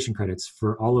education credits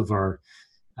for all of our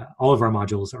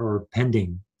modules are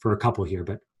pending for a couple here,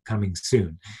 but coming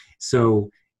soon. So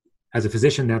as a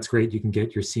physician, that's great. You can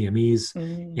get your CMEs.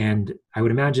 And I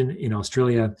would imagine in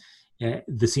Australia,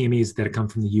 the CMEs that come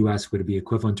from the US would be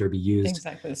equivalent or be used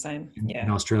exactly the same in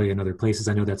Australia and other places.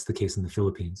 I know that's the case in the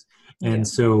Philippines. And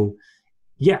so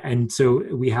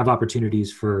we have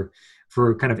opportunities for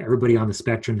kind of everybody on the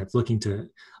spectrum that's looking to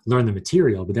learn the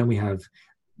material, but then we have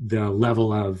the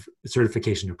level of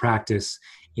certification to practice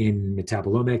in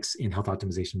metabolomics, in health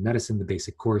optimization medicine, the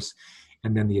basic course,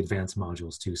 and then the advanced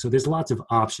modules too. So there's lots of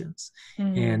options.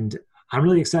 And I'm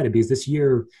really excited because this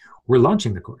year we're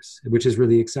launching the course, which is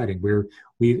really exciting.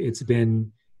 It's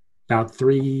been about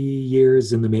 3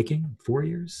 years in the making, 4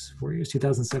 years,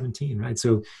 2017, right?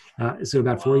 So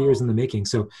about 4 years in the making.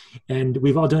 So, and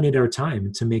we've all donated our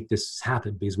time to make this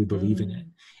happen because we believe in it.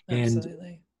 Absolutely.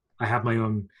 And I have my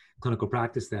own clinical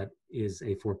practice that is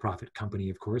a for-profit company,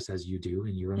 of course, as you do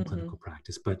in your own clinical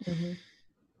practice. But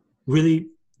really,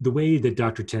 the way that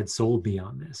Dr. Ted sold me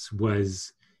on this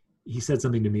was, he said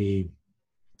something to me.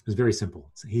 It was very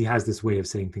simple. He has this way of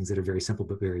saying things that are very simple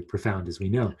but very profound, as we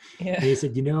know. Yeah. And he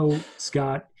said,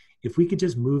 Scott, if we could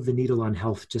just move the needle on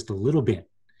health just a little bit,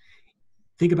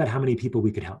 think about how many people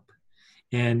we could help.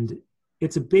 And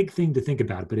it's a big thing to think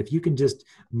about, but if you can just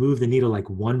move the needle like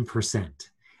 1%,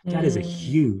 that is a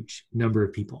huge number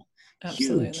of people.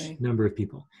 Absolutely. Huge number of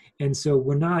people. And so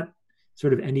we're not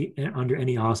sort of under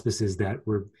any auspices that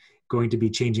we're going to be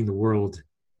changing the world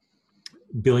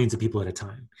billions of people at a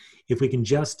time. If we can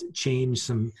just change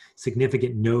some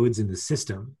significant nodes in the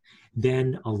system,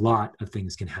 then a lot of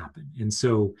things can happen. And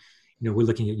so, we're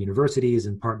looking at universities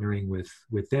and partnering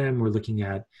with them. We're looking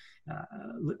at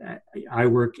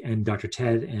iWork and Dr.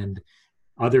 Ted and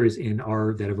others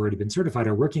that have already been certified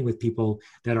are working with people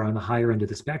that are on the higher end of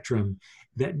the spectrum,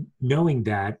 that knowing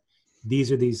that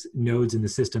these are these nodes in the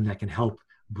system that can help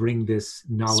bring this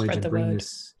knowledge and bring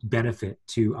this benefit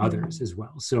to others as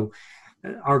well. So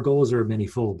our goals are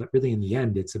manyfold, but really in the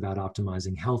end, it's about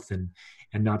optimizing health and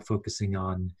not focusing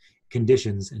on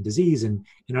conditions and disease, and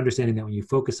understanding that when you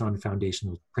focus on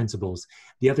foundational principles,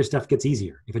 the other stuff gets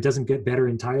easier. If it doesn't get better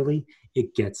entirely,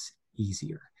 it gets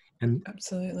easier. And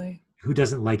absolutely, who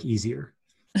doesn't like easier?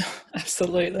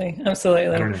 Absolutely. I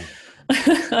don't know.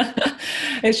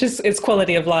 It's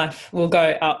quality of life will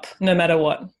go up no matter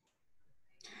what.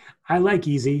 I like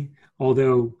easy,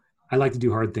 although I like to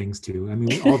do hard things too. I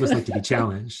mean, all of us like to be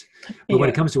challenged, but when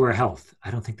it comes to our health,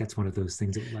 I don't think that's one of those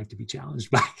things that we like to be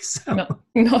challenged by. So.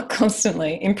 Not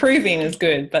constantly. Improving is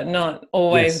good, but not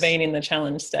always being in the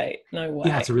challenge state. No way.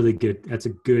 Yeah, that's a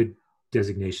good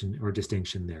designation or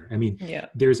distinction there. I mean,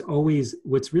 there's always,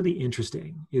 what's really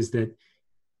interesting is that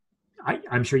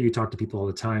I'm sure you talk to people all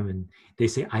the time and they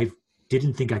say, I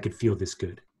didn't think I could feel this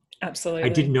good. Absolutely. I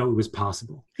didn't know it was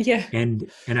possible. Yeah. And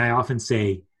I often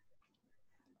say,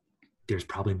 there's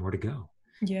probably more to go.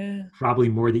 Yeah. Probably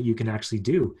more that you can actually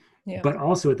do. Yeah. But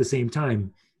also at the same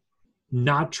time,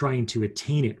 not trying to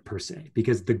attain it per se,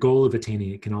 because the goal of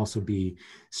attaining it can also be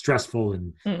stressful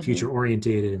and future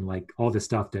orientated and like all the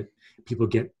stuff that people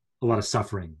get a lot of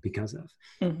suffering because of.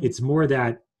 It's more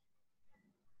that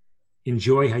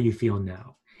enjoy how you feel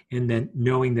now, and then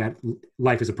knowing that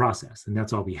life is a process and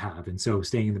that's all we have. And so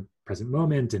staying in the present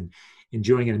moment and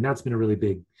enjoying it. And that's been a really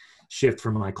big shift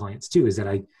for my clients too, is that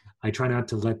I try not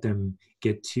to let them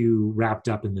get too wrapped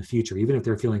up in the future. Even if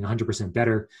they're feeling 100%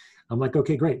 better, I'm like,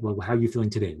 okay, great. Well, how are you feeling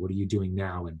today? What are you doing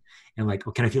now? And like,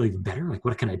 oh, can I feel even better? Like,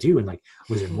 what can I do? And like,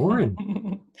 was there more?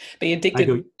 And be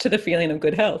addicted to the feeling of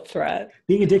good health, right?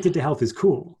 Being addicted to health is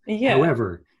cool. Yeah.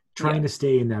 However, trying to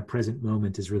stay in that present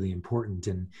moment is really important.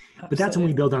 But that's when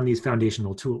we build on these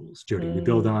foundational tools, Jody. We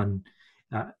build on,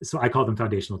 so I call them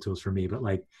foundational tools for me, but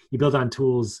like you build on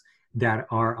tools that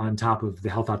are on top of the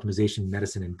Health Optimization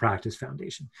Medicine and Practice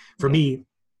Foundation. For me,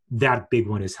 that big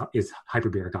one is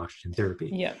hyperbaric oxygen therapy.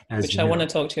 Yeah, which I want to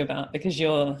talk to you about, because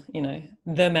you're,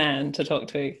 the man to talk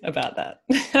to about that.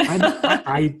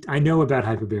 I know about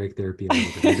hyperbaric therapy a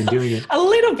little bit. I've been doing it. A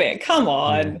little bit, come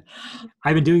on. Yeah.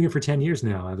 I've been doing it for 10 years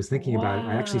now. I was thinking about it.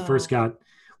 I actually first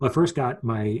got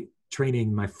my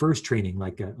training, my first training,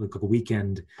 like a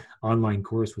weekend online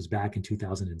course, was back in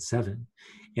 2007.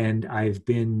 And I've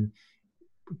been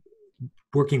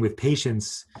working with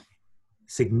patients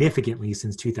significantly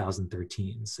since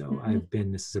 2013. So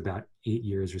this is about 8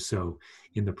 years or so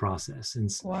in the process.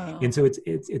 And so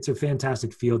it's a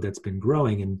fantastic field that's been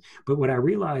growing. But what I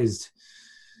realized,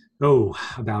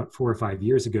 about 4 or 5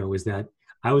 years ago, is that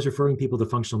I was referring people to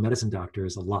functional medicine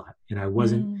doctors a lot. And I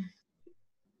wasn't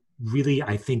really,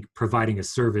 I think, providing a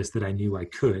service that I knew I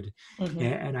could.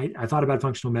 And I thought about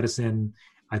functional medicine.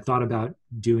 I thought about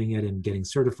doing it and getting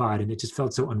certified, and it just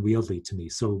felt so unwieldy to me.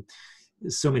 So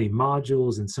many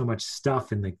modules and so much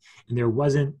stuff, and there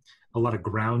wasn't a lot of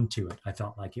ground to it. I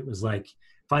felt like it was like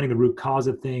finding the root cause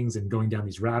of things and going down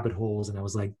these rabbit holes. And I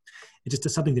was like,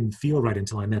 something didn't feel right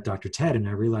until I met Dr. Ted, and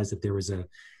I realized that there was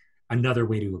another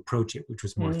way to approach it, which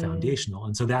was more foundational.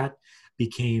 And so that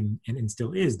became, and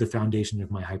still is, the foundation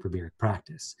of my hyperbaric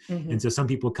practice. And so some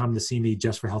people come to see me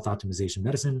just for health optimization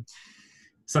medicine.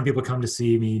 Some people come to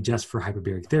see me just for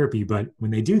hyperbaric therapy, but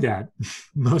when they do that,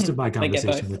 most of my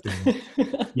conversation with them,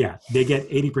 they get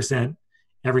 80%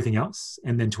 everything else,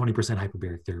 and then 20%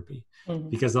 hyperbaric therapy.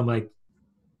 Because I'm like,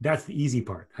 that's the easy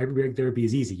part. Hyperbaric therapy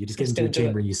is easy. You just get into a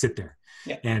chamber and you sit there.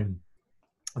 And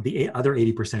the other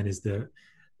 80%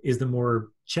 is the more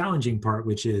challenging part,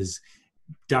 which is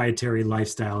dietary,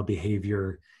 lifestyle,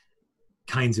 behavior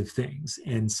kinds of things.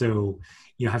 And so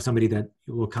you have somebody that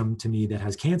will come to me that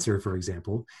has cancer, for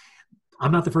example.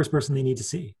 I'm not the first person they need to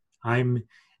see. I'm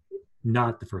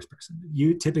not the first person.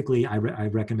 Typically, I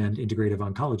recommend integrative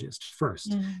oncologist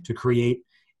first to create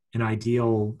an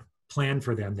ideal plan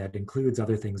for them that includes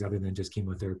other things other than just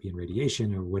chemotherapy and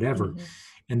radiation or whatever.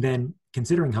 And then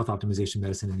considering health optimization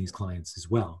medicine in these clients as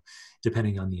well,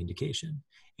 depending on the indication.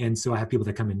 And so I have people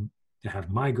that come in that have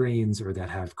migraines or that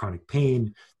have chronic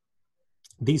pain.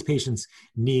 These patients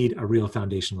need a real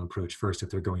foundational approach first if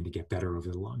they're going to get better over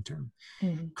the long term.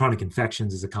 Chronic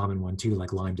infections is a common one too,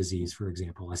 like Lyme disease, for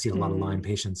example. I see a lot of Lyme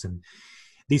patients, and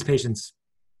these patients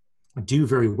do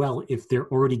very well if they're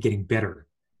already getting better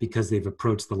because they've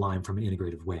approached the Lyme from an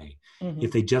integrative way.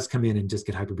 If they just come in and just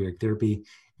get hyperbaric therapy,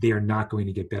 they are not going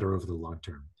to get better over the long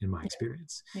term, in my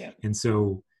experience. And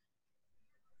so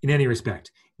in any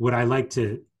respect,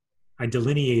 I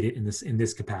delineate it in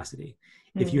this capacity.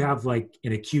 If you have like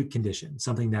an acute condition,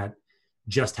 something that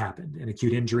just happened, an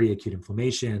acute injury, acute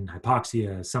inflammation,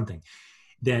 hypoxia, something,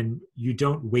 then you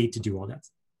don't wait to do all that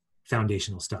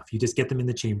foundational stuff. You just get them in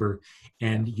the chamber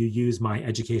and you use my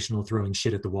educational throwing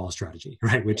shit at the wall strategy,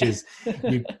 right? Which is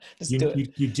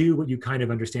you do what you kind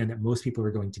of understand that most people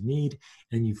are going to need,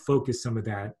 and you focus some of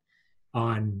that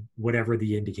on whatever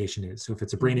the indication is. So if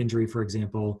it's a brain injury, for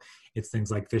example, it's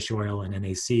things like fish oil and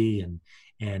NAC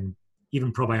and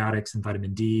even probiotics and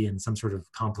vitamin D and some sort of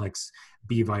complex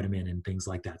B vitamin and things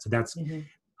like that. So that's,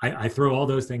 I throw all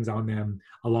those things on them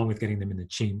along with getting them in the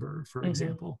chamber, for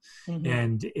example.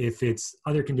 And if it's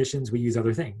other conditions, we use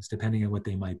other things depending on what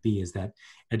they might be, is that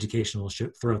educational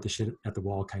throw out the shit at the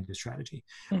wall kind of strategy.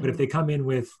 But if they come in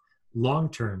with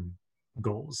long-term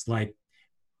goals,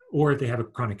 or if they have a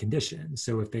chronic condition,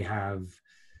 so if they have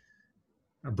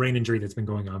a brain injury that's been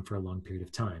going on for a long period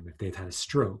of time, if they've had a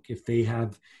stroke, if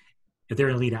they're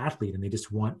an elite athlete and they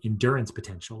just want endurance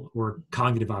potential or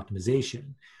cognitive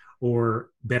optimization or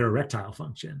better erectile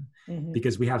function,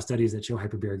 because we have studies that show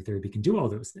hyperbaric therapy can do all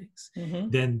those things,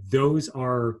 then those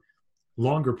are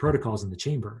longer protocols in the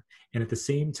chamber. And at the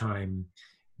same time,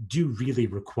 do really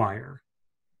require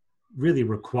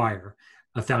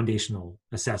a foundational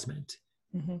assessment,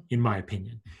 in my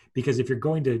opinion. Because if you're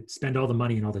going to spend all the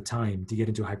money and all the time to get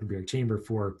into a hyperbaric chamber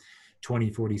for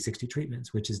 20, 40, 60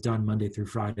 treatments, which is done Monday through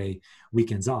Friday,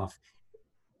 weekends off,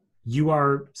 you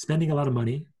are spending a lot of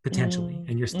money potentially,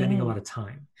 and you're spending a lot of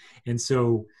time. And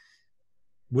so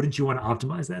wouldn't you want to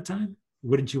optimize that time?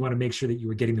 Wouldn't you want to make sure that you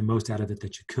were getting the most out of it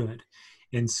that you could?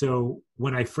 And so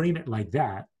when I frame it like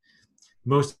that,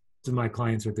 most of my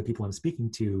clients or the people I'm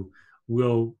speaking to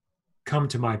will come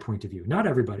to my point of view. Not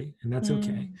everybody, and that's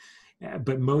okay,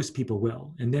 but most people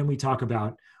will. And then we talk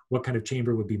about what kind of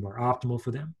chamber would be more optimal for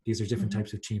them. These are different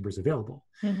types of chambers available.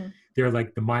 There are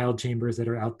like the mild chambers that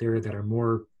are out there that are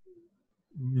more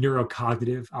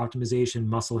neurocognitive optimization,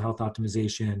 muscle health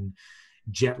optimization,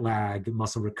 jet lag,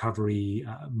 muscle recovery,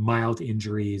 mild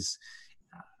injuries,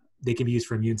 they can be used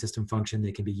for immune system function.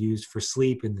 They can be used for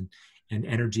sleep and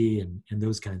energy and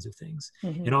those kinds of things.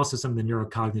 Mm-hmm. And also some of the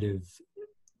neurocognitive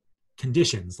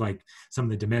conditions, like some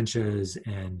of the dementias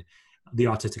and the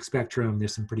autistic spectrum.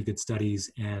 There's some pretty good studies,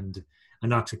 and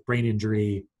anoxic brain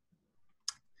injury,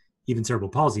 even cerebral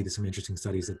palsy. There's some interesting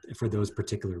studies for those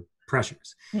particular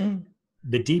pressures. Mm.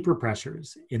 The deeper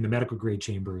pressures in the medical grade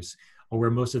chambers are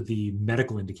where most of the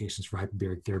medical indications for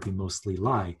hyperbaric therapy mostly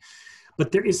lie.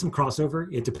 But there is some crossover.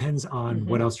 It depends on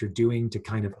what else you're doing to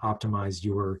kind of optimize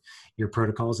your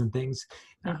protocols and things.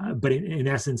 But in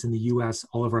essence, in the US,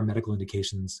 all of our medical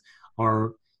indications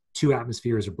are 2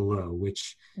 atmospheres or below,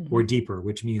 or deeper,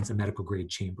 which means a medical grade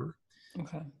chamber.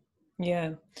 Okay.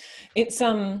 Yeah. It's,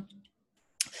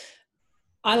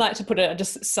 I like to put it,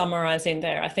 just summarizing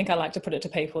there, I think I like to put it to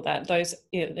people that those,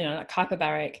 like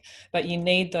hyperbaric, but you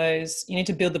need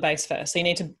to build the base first. So you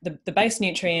need to, the base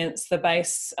nutrients, the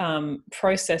base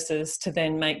processes to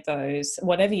then make those,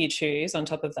 whatever you choose on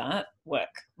top of that, work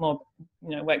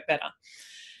better.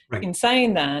 Right. In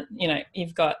saying that,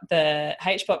 you've got the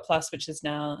HBOTplus, which is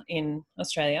now in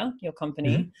Australia, your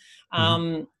company.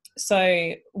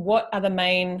 So what are the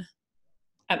main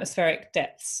atmospheric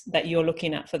depths that you're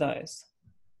looking at for those?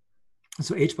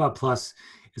 So HBOTplus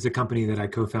is a company that I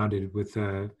co-founded with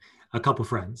a couple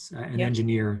friends, an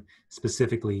engineer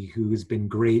specifically who's been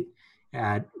great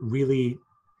at really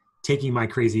taking my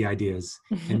crazy ideas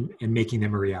and making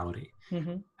them a reality.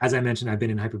 As I mentioned, I've been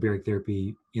in hyperbaric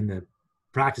therapy in the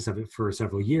practice of it for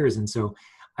several years. And so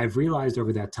I've realized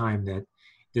over that time that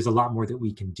there's a lot more that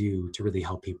we can do to really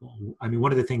help people. I mean,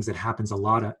 one of the things that happens a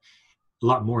lot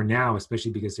more now,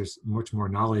 especially because there's much more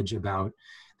knowledge about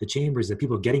the chambers, that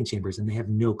people are getting chambers and they have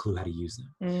no clue how to use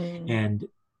them. And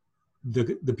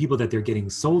the people that they're getting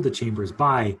sold the chambers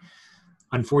by,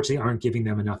 unfortunately, aren't giving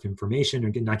them enough information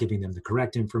or not giving them the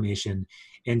correct information.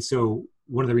 And so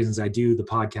one of the reasons I do the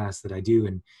podcast that I do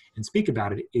and speak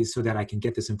about it is so that I can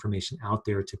get this information out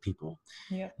there to people.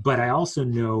 Yeah. But I also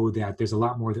know that there's a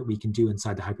lot more that we can do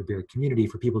inside the hyperbaric community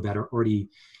for people that are already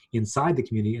inside the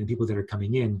community and people that are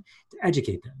coming in to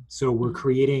educate them. So we're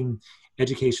creating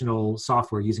educational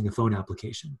software using a phone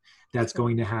application that's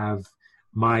going to have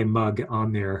my mug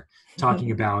on there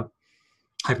talking about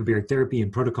hyperbaric therapy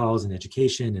and protocols and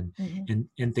education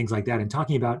and things like that, and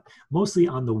talking about mostly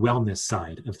on the wellness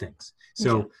side of things.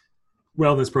 So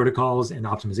wellness protocols and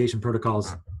optimization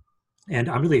protocols. And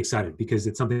I'm really excited because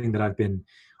it's something that I've been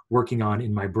working on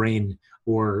in my brain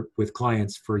or with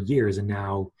clients for years, and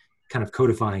now kind of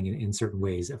codifying in certain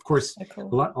ways. Of course,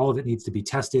 all of it needs to be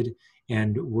tested,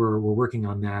 and we're working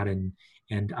on that.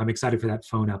 And I'm excited for that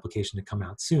phone application to come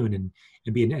out soon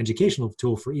and be an educational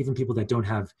tool for even people that don't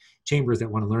have chambers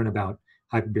that want to learn about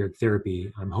hyperbaric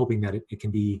therapy. I'm hoping that it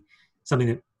can be something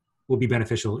that will be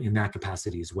beneficial in that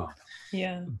capacity as well.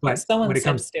 Yeah, but it's so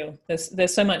unsaid still.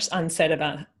 There's so much unsaid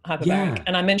about hyperbaric,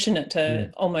 and I mention it to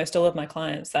almost all of my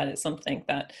clients that it's something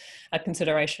that a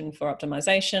consideration for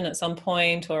optimization at some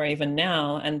point or even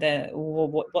now. And they're,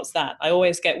 well, what's that? I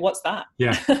always get, what's that?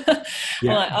 Yeah, I'm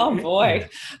like, oh boy,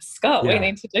 Scott, we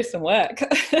need to do some work.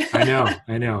 I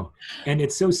know, and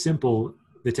it's so simple.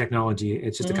 The technology,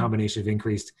 it's just a combination of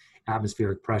increased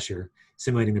atmospheric pressure,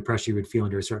 simulating the pressure you would feel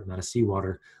under a certain amount of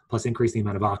seawater, plus increase the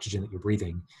amount of oxygen that you're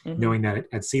breathing, knowing that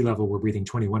at sea level, we're breathing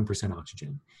 21%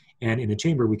 oxygen. And in a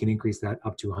chamber, we can increase that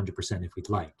up to 100% if we'd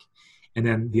like. And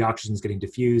then the oxygen is getting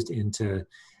diffused into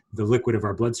the liquid of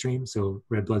our bloodstream. So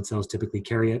red blood cells typically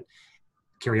carry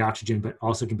oxygen, but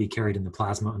also can be carried in the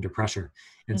plasma under pressure.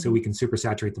 And so we can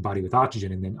supersaturate the body with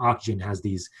oxygen. And then oxygen has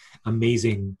these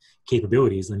amazing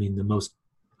capabilities. I mean,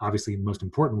 obviously the most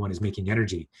important one is making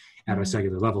energy at a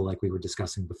cellular level, like we were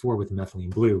discussing before with the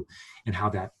methylene blue, and how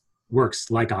that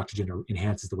works like oxygen or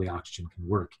enhances the way oxygen can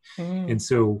work. And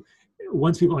so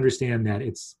once people understand that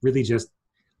it's really just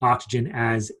oxygen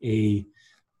as a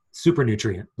super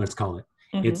nutrient, let's call it,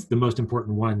 it's the most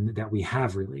important one that we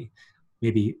have, really.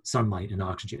 Maybe sunlight and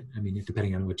oxygen. I mean,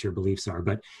 depending on what your beliefs are,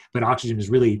 but oxygen is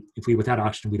really, without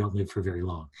oxygen, we don't live for very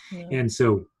long. And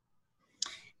so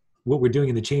what we're doing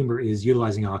in the chamber is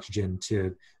utilizing oxygen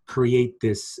to create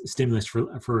this stimulus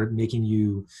for making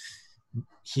you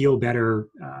heal better,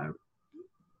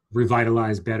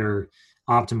 revitalize better,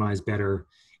 optimize better.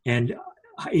 And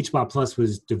HBOTplus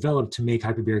was developed to make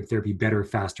hyperbaric therapy better,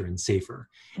 faster, and safer.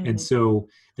 And so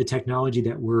the technology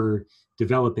that we're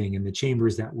developing and the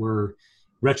chambers that we're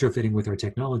retrofitting with our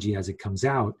technology as it comes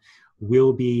out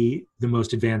will be the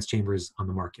most advanced chambers on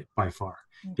the market by far.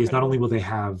 Because not only will they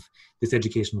have this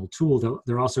educational tool,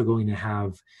 they're also going to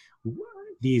have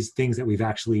these things that we've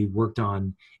actually worked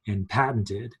on and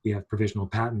patented. We have provisional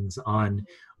patents on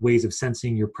ways of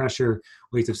sensing your pressure,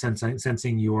 ways of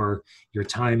sensing your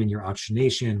time and your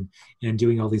oxygenation, and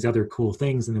doing all these other cool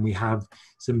things. And then we have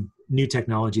some new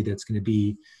technology that's going to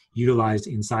be utilized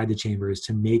inside the chambers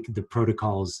to make the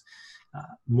protocols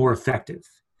more effective.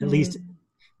 At least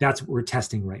that's what we're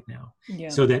testing right now. Yeah.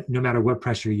 So that no matter what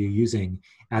pressure you're using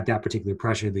at that particular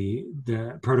pressure, the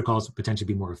protocols will potentially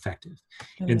be more effective.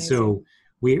 Amazing. And so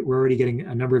we're already getting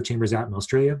a number of chambers out in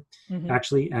Australia,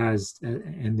 actually,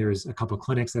 and there's a couple of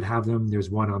clinics that have them.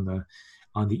 There's one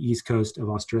on the east coast of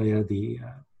Australia,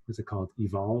 what's it called?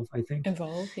 Evolve, I think.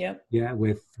 Evolve, yeah. Yeah,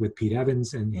 with Pete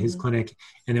Evans and his clinic.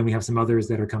 And then we have some others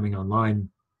that are coming online.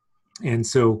 And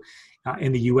so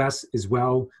in the US as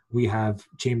well, we have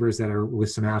chambers that are with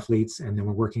some athletes, and then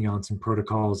we're working on some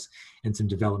protocols and some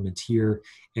development here.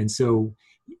 And so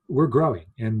we're growing,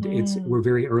 and we're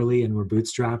very early and we're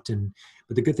bootstrapped.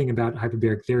 But the good thing about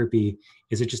hyperbaric therapy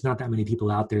is there's just not that many people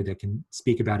out there that can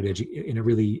speak about it in a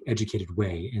really educated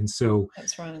way. And so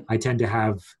that's right. I tend to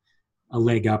have a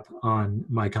leg up on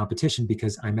my competition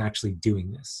because I'm actually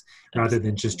doing this rather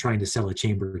than just trying to sell a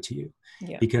chamber to you.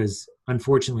 Yeah. Because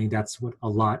unfortunately, that's what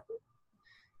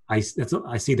I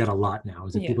see that a lot now,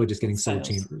 is that people are just getting sold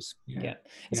chambers. Yeah.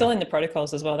 It's all in the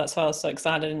protocols as well. That's why I was so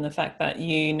excited in the fact that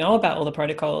you know about all the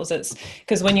protocols. It's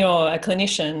because when you're a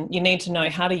clinician, you need to know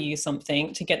how to use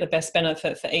something to get the best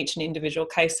benefit for each and individual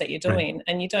case that you're doing. Right.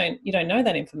 And you don't know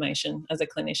that information as a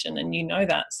clinician, and you know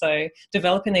that. So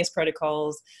developing these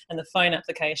protocols and the phone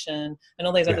application and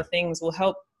all these other things will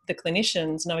help the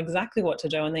clinicians know exactly what to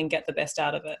do and then get the best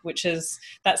out of it,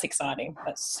 that's exciting.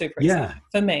 That's super exciting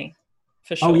for me.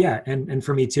 For sure. Oh yeah, and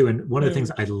for me too. And one of the things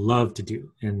I love to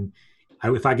do, and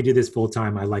if I could do this full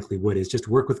time, I likely would, is just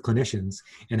work with clinicians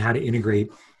and how to integrate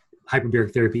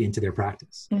hyperbaric therapy into their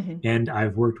practice. And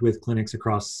I've worked with clinics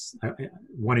across,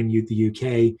 one in the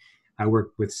UK. I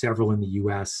worked with several in the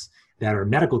US that are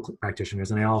medical practitioners,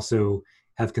 and I also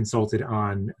have consulted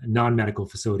on non-medical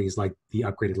facilities like the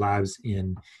Upgraded Labs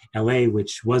in LA,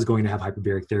 which was going to have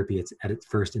hyperbaric therapy at its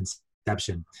first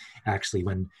inception, actually,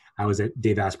 when I was at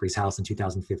Dave Asprey's house in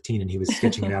 2015, and he was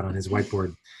sketching it out on his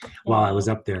whiteboard while I was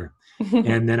up there.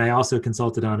 And then I also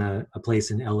consulted on a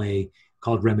place in LA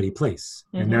called Remedy Place,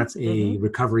 and that's a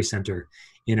recovery center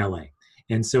in LA.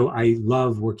 And so I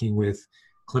love working with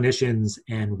clinicians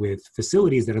and with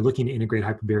facilities that are looking to integrate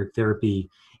hyperbaric therapy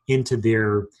into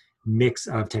their mix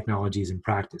of technologies and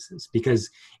practices, because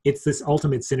it's this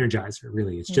ultimate synergizer,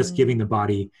 really. It's just giving the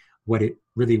body what it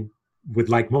really would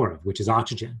like more of, which is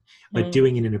oxygen, but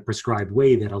doing it in a prescribed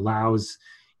way that allows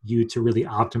you to really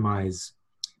optimize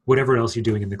whatever else you're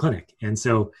doing in the clinic. And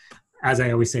so, as I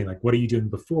always say, like, what are you doing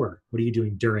before? What are you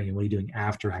doing during? And what are you doing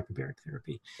after hyperbaric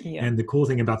therapy? Yeah. And the cool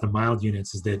thing about the mild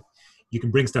units is that you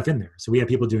can bring stuff in there. So we have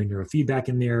people doing neurofeedback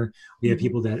in there. We have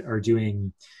people that are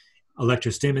doing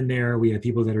electrostim in there. We have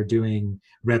people that are doing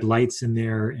red lights in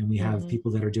there. And we have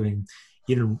people that are doing,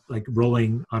 like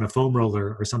rolling on a foam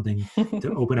roller or something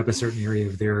to open up a certain area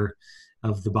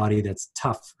of the body that's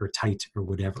tough or tight or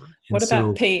whatever. And what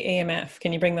about PEMF?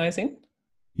 Can you bring those in?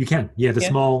 You can. Yeah, the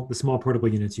small portable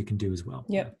units you can do as well.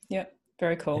 Yep.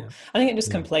 Very cool. Yeah. I think it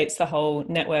just completes the whole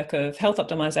network of health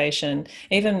optimization,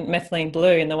 even methylene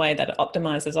blue in the way that it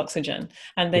optimizes oxygen.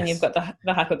 And then you've got the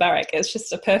hyperbaric. It's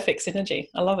just a perfect synergy.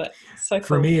 I love it. It's so cool.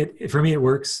 For me, it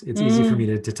works. It's easy for me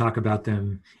to talk about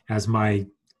them as my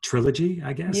trilogy,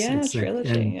 I guess. Yeah, it's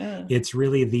trilogy. It's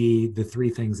really the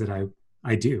three things that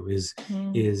I do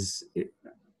is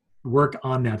work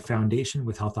on that foundation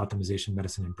with health optimization,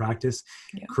 medicine, and practice,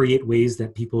 create ways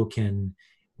that people can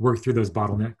work through those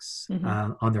bottlenecks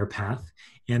on their path,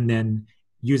 and then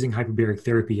using hyperbaric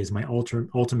therapy as my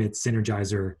ultimate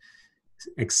synergizer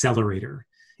accelerator.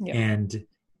 And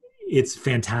it's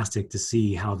fantastic to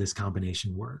see how this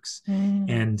combination works.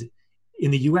 And in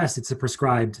the US, it's a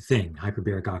prescribed thing,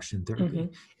 hyperbaric oxygen therapy.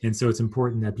 And so it's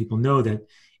important that people know that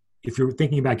if you're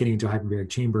thinking about getting into a hyperbaric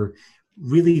chamber,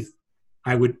 really,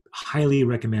 I would highly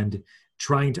recommend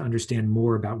trying to understand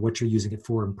more about what you're using it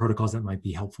for and protocols that might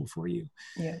be helpful for you.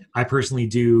 I personally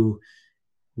do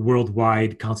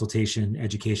worldwide consultation,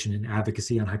 education, and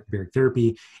advocacy on hyperbaric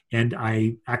therapy. And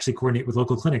I actually coordinate with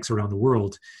local clinics around the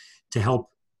world to help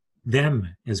them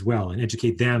as well and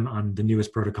educate them on the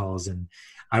newest protocols. And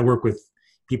I work with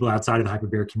people outside of the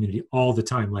hyperbaric community all the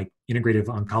time, like integrative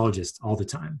oncologists all the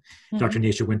time. Dr.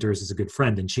 Naisha Winters is a good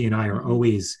friend, and she and I are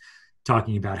always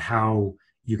talking about how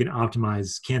you can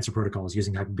optimize cancer protocols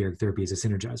using hyperbaric therapy as a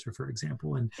synergizer, for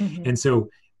example. And so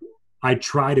I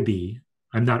try to be,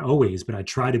 I'm not always, but I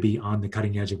try to be on the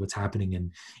cutting edge of what's happening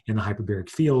in the hyperbaric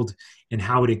field and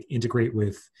how it integrate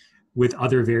with with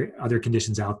other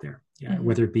conditions out there,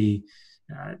 whether it be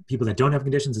people that don't have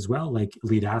conditions as well, like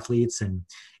elite athletes and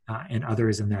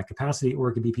others in that capacity, or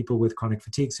it could be people with chronic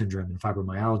fatigue syndrome and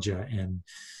fibromyalgia and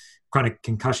chronic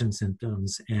concussion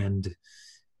symptoms and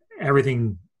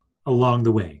everything along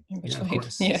the way. Of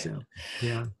course. Yeah. So,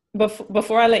 yeah.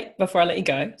 Before I let you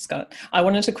go, Scott, I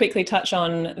wanted to quickly touch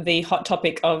on the hot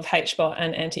topic of HBOT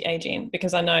and anti-aging,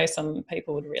 because I know some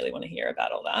people would really want to hear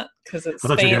about all that, because it's. I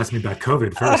thought you were going to ask me about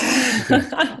COVID first.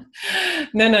 Okay.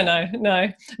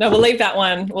 No. We'll leave that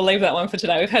one. We'll leave that one for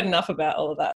today. We've had enough about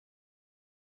all of that.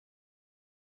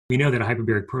 We know that a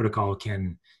hyperbaric protocol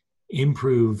can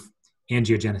improve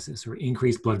angiogenesis or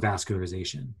increased blood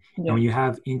vascularization. Yeah. And when you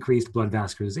have increased blood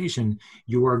vascularization,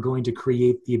 you are going to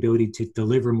create the ability to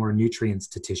deliver more nutrients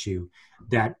to tissue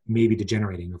that may be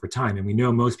degenerating over time. And we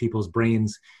know most people's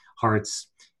brains, hearts,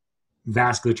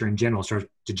 vasculature in general start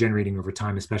degenerating over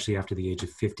time, especially after the age of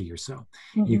 50 or so.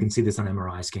 Mm-hmm. You can see this on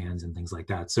MRI scans and things like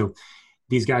that. So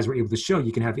these guys were able to show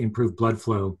you can have improved blood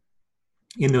flow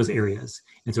in those areas.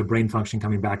 And so brain function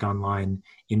coming back online,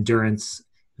 endurance,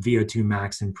 VO2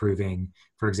 max improving,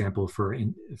 for example, for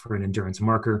an endurance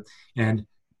marker, and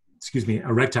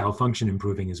erectile function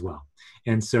improving as well.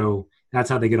 And so that's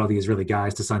how they get all the Israeli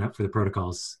guys to sign up for the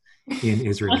protocols in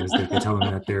Israel, is they tell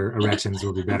them that their erections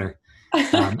will be better.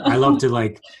 I love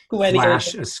to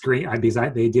flash a screen,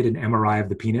 because they did an MRI of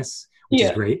the penis, which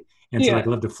is great. And so I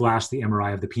love to flash the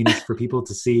MRI of the penis for people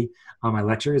to see on my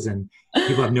lectures, and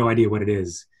people have no idea what it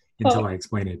is until I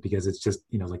explain it, because it's just,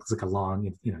 it's like a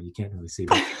long, you can't really see,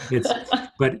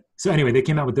 but so anyway, they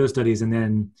came out with those studies. And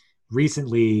then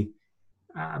recently,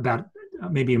 about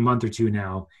maybe a month or two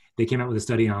now, they came out with a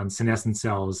study on senescent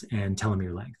cells and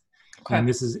telomere length. Okay. And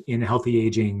this is in healthy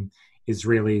aging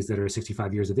Israelis that are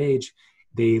 65 years of age.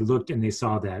 They looked and they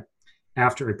saw that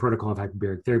after a protocol of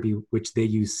hyperbaric therapy, which they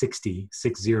use 60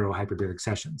 hyperbaric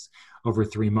sessions over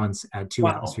 3 months at 2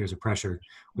 atmospheres of pressure,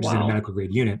 which is in a medical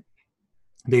grade unit,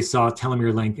 they saw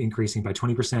telomere length increasing by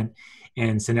 20%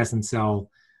 and senescent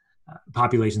cell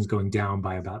populations going down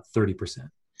by about 30%.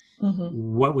 Mm-hmm.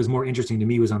 What was more interesting to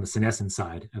me was on the senescent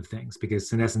side of things, because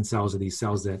senescent cells are these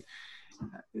cells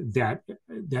that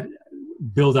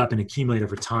build up and accumulate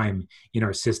over time in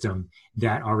our system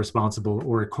that are responsible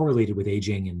or correlated with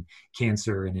aging and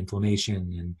cancer and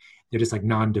inflammation. And they're just like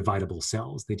non-dividable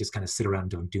cells. They just kind of sit around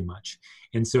and don't do much.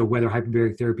 And so whether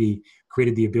hyperbaric therapy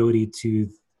created the ability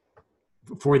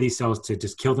for these cells to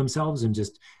just kill themselves and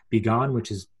just be gone,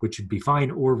 which would be fine,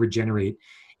 or regenerate,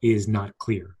 is not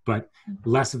clear. But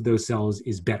less of those cells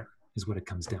is better, is what it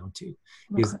comes down to,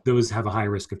 because those have a high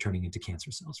risk of turning into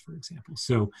cancer cells, for example.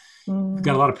 So we've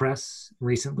got a lot of press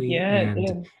recently,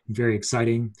 and very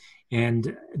exciting.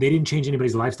 And they didn't change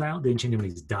anybody's lifestyle. They didn't change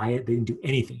anybody's diet. They didn't do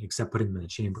anything except put them in the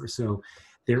chamber. So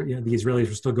the Israelis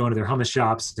were still going to their hummus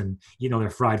shops and, their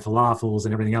fried falafels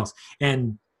and everything else.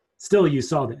 And still you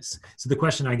saw this. So the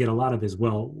question I get a lot of is,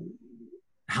 well,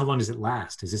 how long does it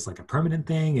last? Is this like a permanent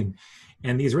thing?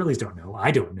 And the Israelis don't know.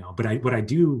 I don't know. But what I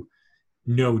do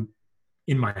know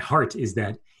in my heart is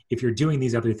that if you're doing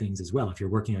these other things as well, if you're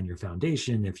working on your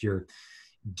foundation, if you're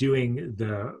doing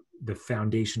the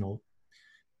foundational,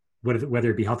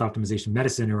 whether it be health optimization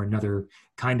medicine or another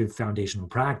kind of foundational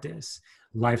practice,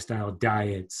 lifestyle,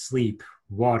 diet, sleep,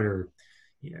 water,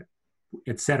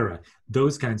 etc.,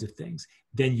 those kinds of things,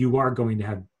 then you are going to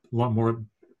have a lot more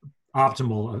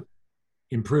optimal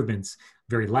improvements,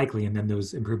 very likely, and then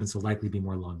those improvements will likely be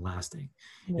more long-lasting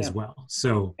as well.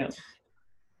 So,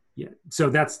 so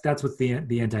that's what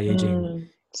the anti-aging.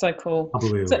 So cool.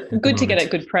 So good to get it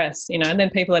good press, and then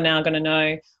people are now going to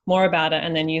know more about it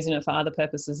and then using it for other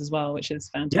purposes as well, which is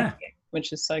fantastic.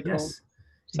 Which is so cool. Yes,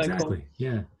 so exactly. Cool.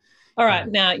 Yeah. All right,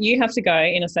 now you have to go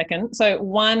in a second. So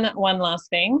one last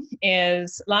thing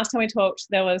is, last time we talked,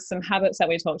 there was some habits that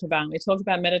we talked about. We talked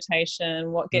about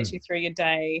meditation, what gets you through your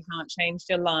day, how it changed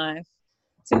your life.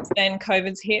 Since then,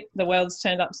 COVID's hit, the world's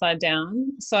turned upside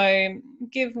down. So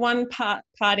give one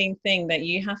parting thing that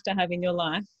you have to have in your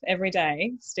life every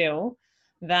day still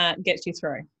that gets you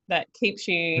through, that keeps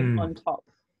you on top.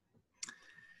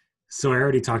 So I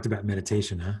already talked about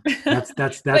meditation, huh?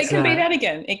 That's it can be that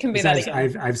again. It can be that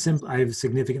again. I've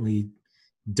significantly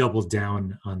doubled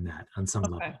down on that on some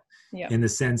level, in the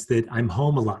sense that I'm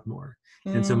home a lot more.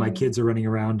 And so my kids are running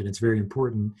around, and it's very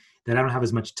important that I don't have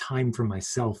as much time for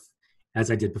myself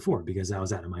as I did before, because I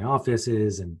was out of my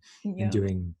offices and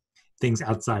doing things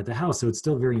outside the house. So it's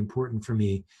still very important for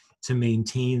me to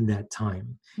maintain that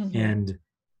time and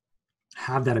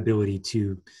have that ability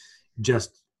to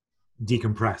just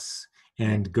decompress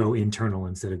and go internal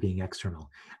instead of being external.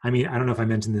 I mean, I don't know if I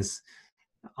mentioned this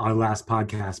our last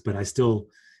podcast, but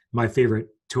my favorite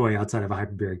toy outside of a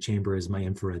hyperbaric chamber is my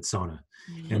infrared sauna.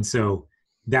 And so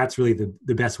that's really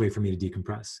the best way for me to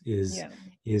decompress is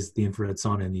the infrared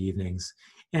sauna in the evenings.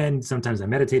 And sometimes I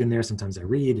meditate in there, sometimes I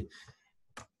read.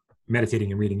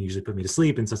 Meditating and reading usually put me to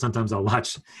sleep. And so sometimes I'll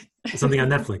watch something on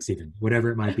Netflix, even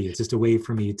whatever it might be. It's just a way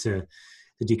for me to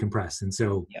decompress. And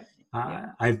so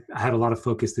I've had a lot of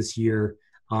focus this year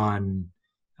on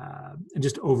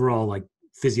just overall like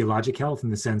physiologic health in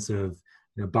the sense of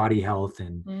body health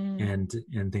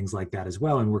and things like that as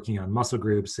well, and working on muscle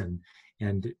groups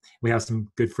and we have some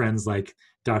good friends like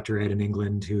Dr. Ed in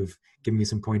England who've given me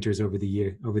some pointers over the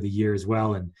year as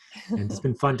well, and it's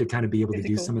been fun to kind of be able to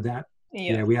do some of that.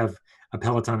 Yeah, we have a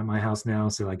Peloton at my house now,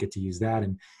 so I get to use that,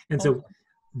 and so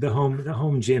the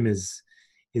home gym is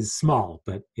small,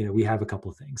 but we have a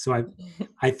couple of things. So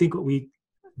I think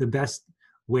the best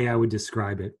way I would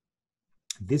describe it,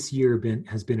 this year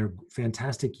has been a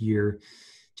fantastic year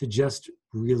to just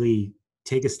really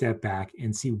take a step back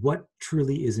and see what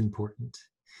truly is important.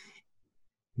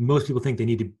 Most people think they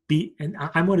need to be, and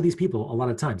I'm one of these people a lot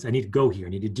of times. I need to go here. I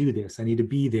need to do this. I need to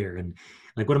be there. And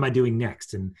like, what am I doing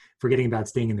next? And forgetting about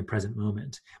staying in the present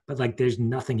moment. But like, there's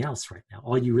nothing else right now.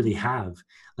 All you really have,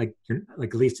 like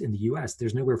at least in the US,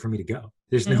 there's nowhere for me to go.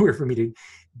 There's nowhere for me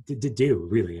to do,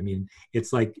 really. I mean,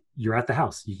 it's like you're at the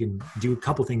house. You can do a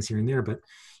couple things here and there, but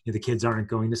the kids aren't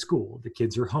going to school. The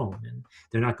kids are home, and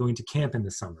they're not going to camp in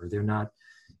the summer.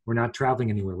 We're not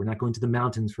traveling anywhere. We're not going to the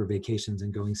mountains for vacations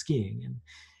and going skiing. And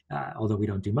although we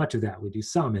don't do much of that, we do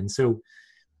some. And so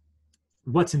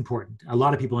what's important? A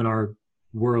lot of people in our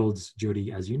worlds,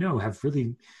 Jody, as you know, have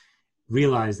really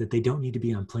realized that they don't need to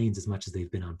be on planes as much as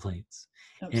they've been on planes.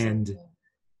 Absolutely. And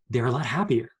they're a lot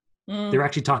happier. They're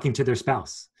actually talking to their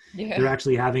spouse. Yeah. They're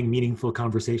actually having meaningful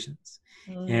conversations.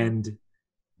 And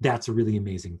that's a really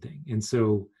amazing thing. And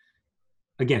so,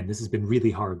 again, this has been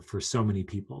really hard for so many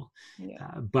people. Yeah.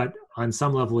 But on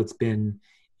some level, it's been,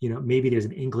 maybe there's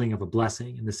an inkling of a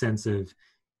blessing in the sense of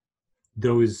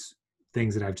those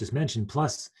things that I've just mentioned,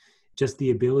 plus just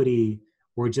the ability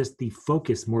or just the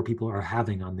focus more people are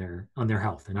having on their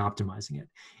health and optimizing it.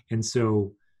 And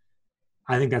so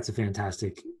I think that's a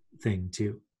fantastic thing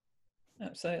too.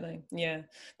 Absolutely. Yeah.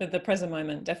 The present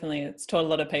moment, definitely, it's taught a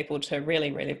lot of people to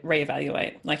really, really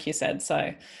reevaluate, like you said.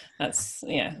 So that's,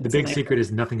 the big amazing. Secret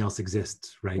is nothing else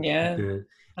exists, right? Yeah. The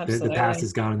past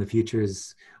is gone and the future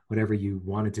is whatever you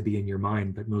want it to be in your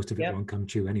mind, but most of it won't come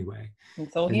true anyway.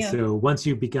 It's all here. So once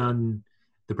you've begun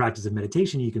the practice of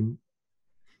meditation, you can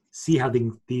see how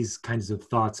these kinds of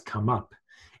thoughts come up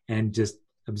and just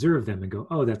observe them and go,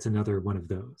 oh, that's another one of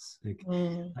those. Like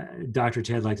Dr.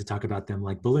 Ted liked to talk about them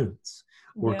like balloons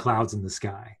or clouds in the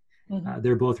sky.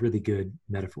 They're both really good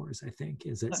metaphors, I think,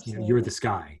 is that you're the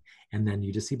sky, and then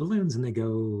you just see balloons and they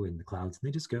go, and the clouds and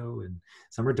they just go, and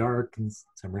some are dark and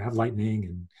some have lightning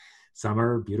and some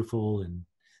are beautiful, and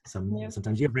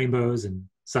sometimes you have rainbows and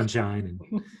sunshine and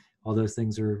all those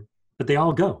things but they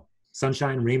all go.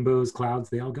 Sunshine, rainbows, clouds,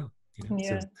 they all go.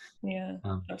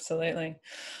 Absolutely.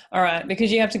 All right,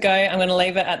 because you have to go, I'm going to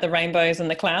leave it at the rainbows and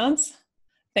the clouds.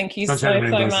 Thank you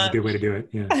Sunshine so much. Is a good way to do it.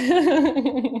 Yeah.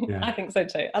 I think so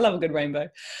too. I love a good rainbow.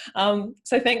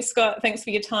 So thanks, Scott. Thanks for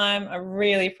your time. I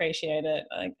really appreciate it.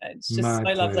 It's just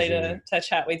so lovely to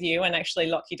chat with you and actually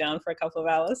lock you down for a couple of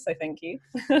hours. So thank you.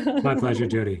 My pleasure,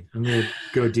 Jody. I'm going to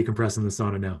go decompress in the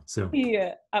sauna now. So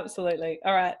yeah, absolutely.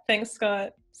 All right. Thanks,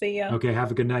 Scott. See ya. Okay.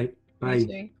 Have a good night. Bye. You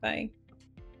too. Bye.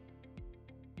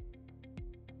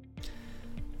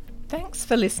 Thanks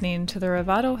for listening to the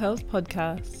Revital Health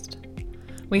Podcast.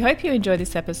 We hope you enjoy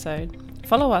this episode.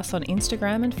 Follow us on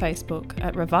Instagram and Facebook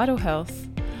at Revital Health,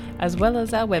 as well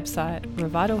as our website,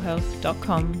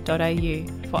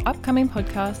 revitalhealth.com.au, for upcoming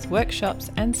podcasts,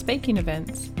 workshops, and speaking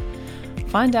events.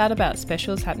 Find out about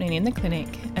specials happening in the clinic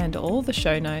and all the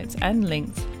show notes and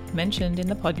links mentioned in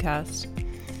the podcast.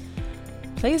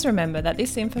 Please remember that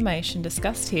this information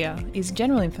discussed here is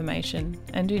general information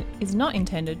and is not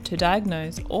intended to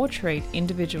diagnose or treat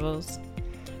individuals.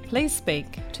 Please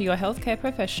speak to your healthcare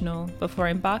professional before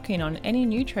embarking on any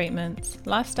new treatments,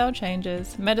 lifestyle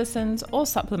changes, medicines, or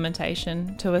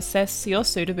supplementation to assess your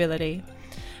suitability.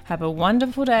 Have a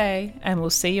wonderful day, and we'll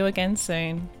see you again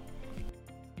soon.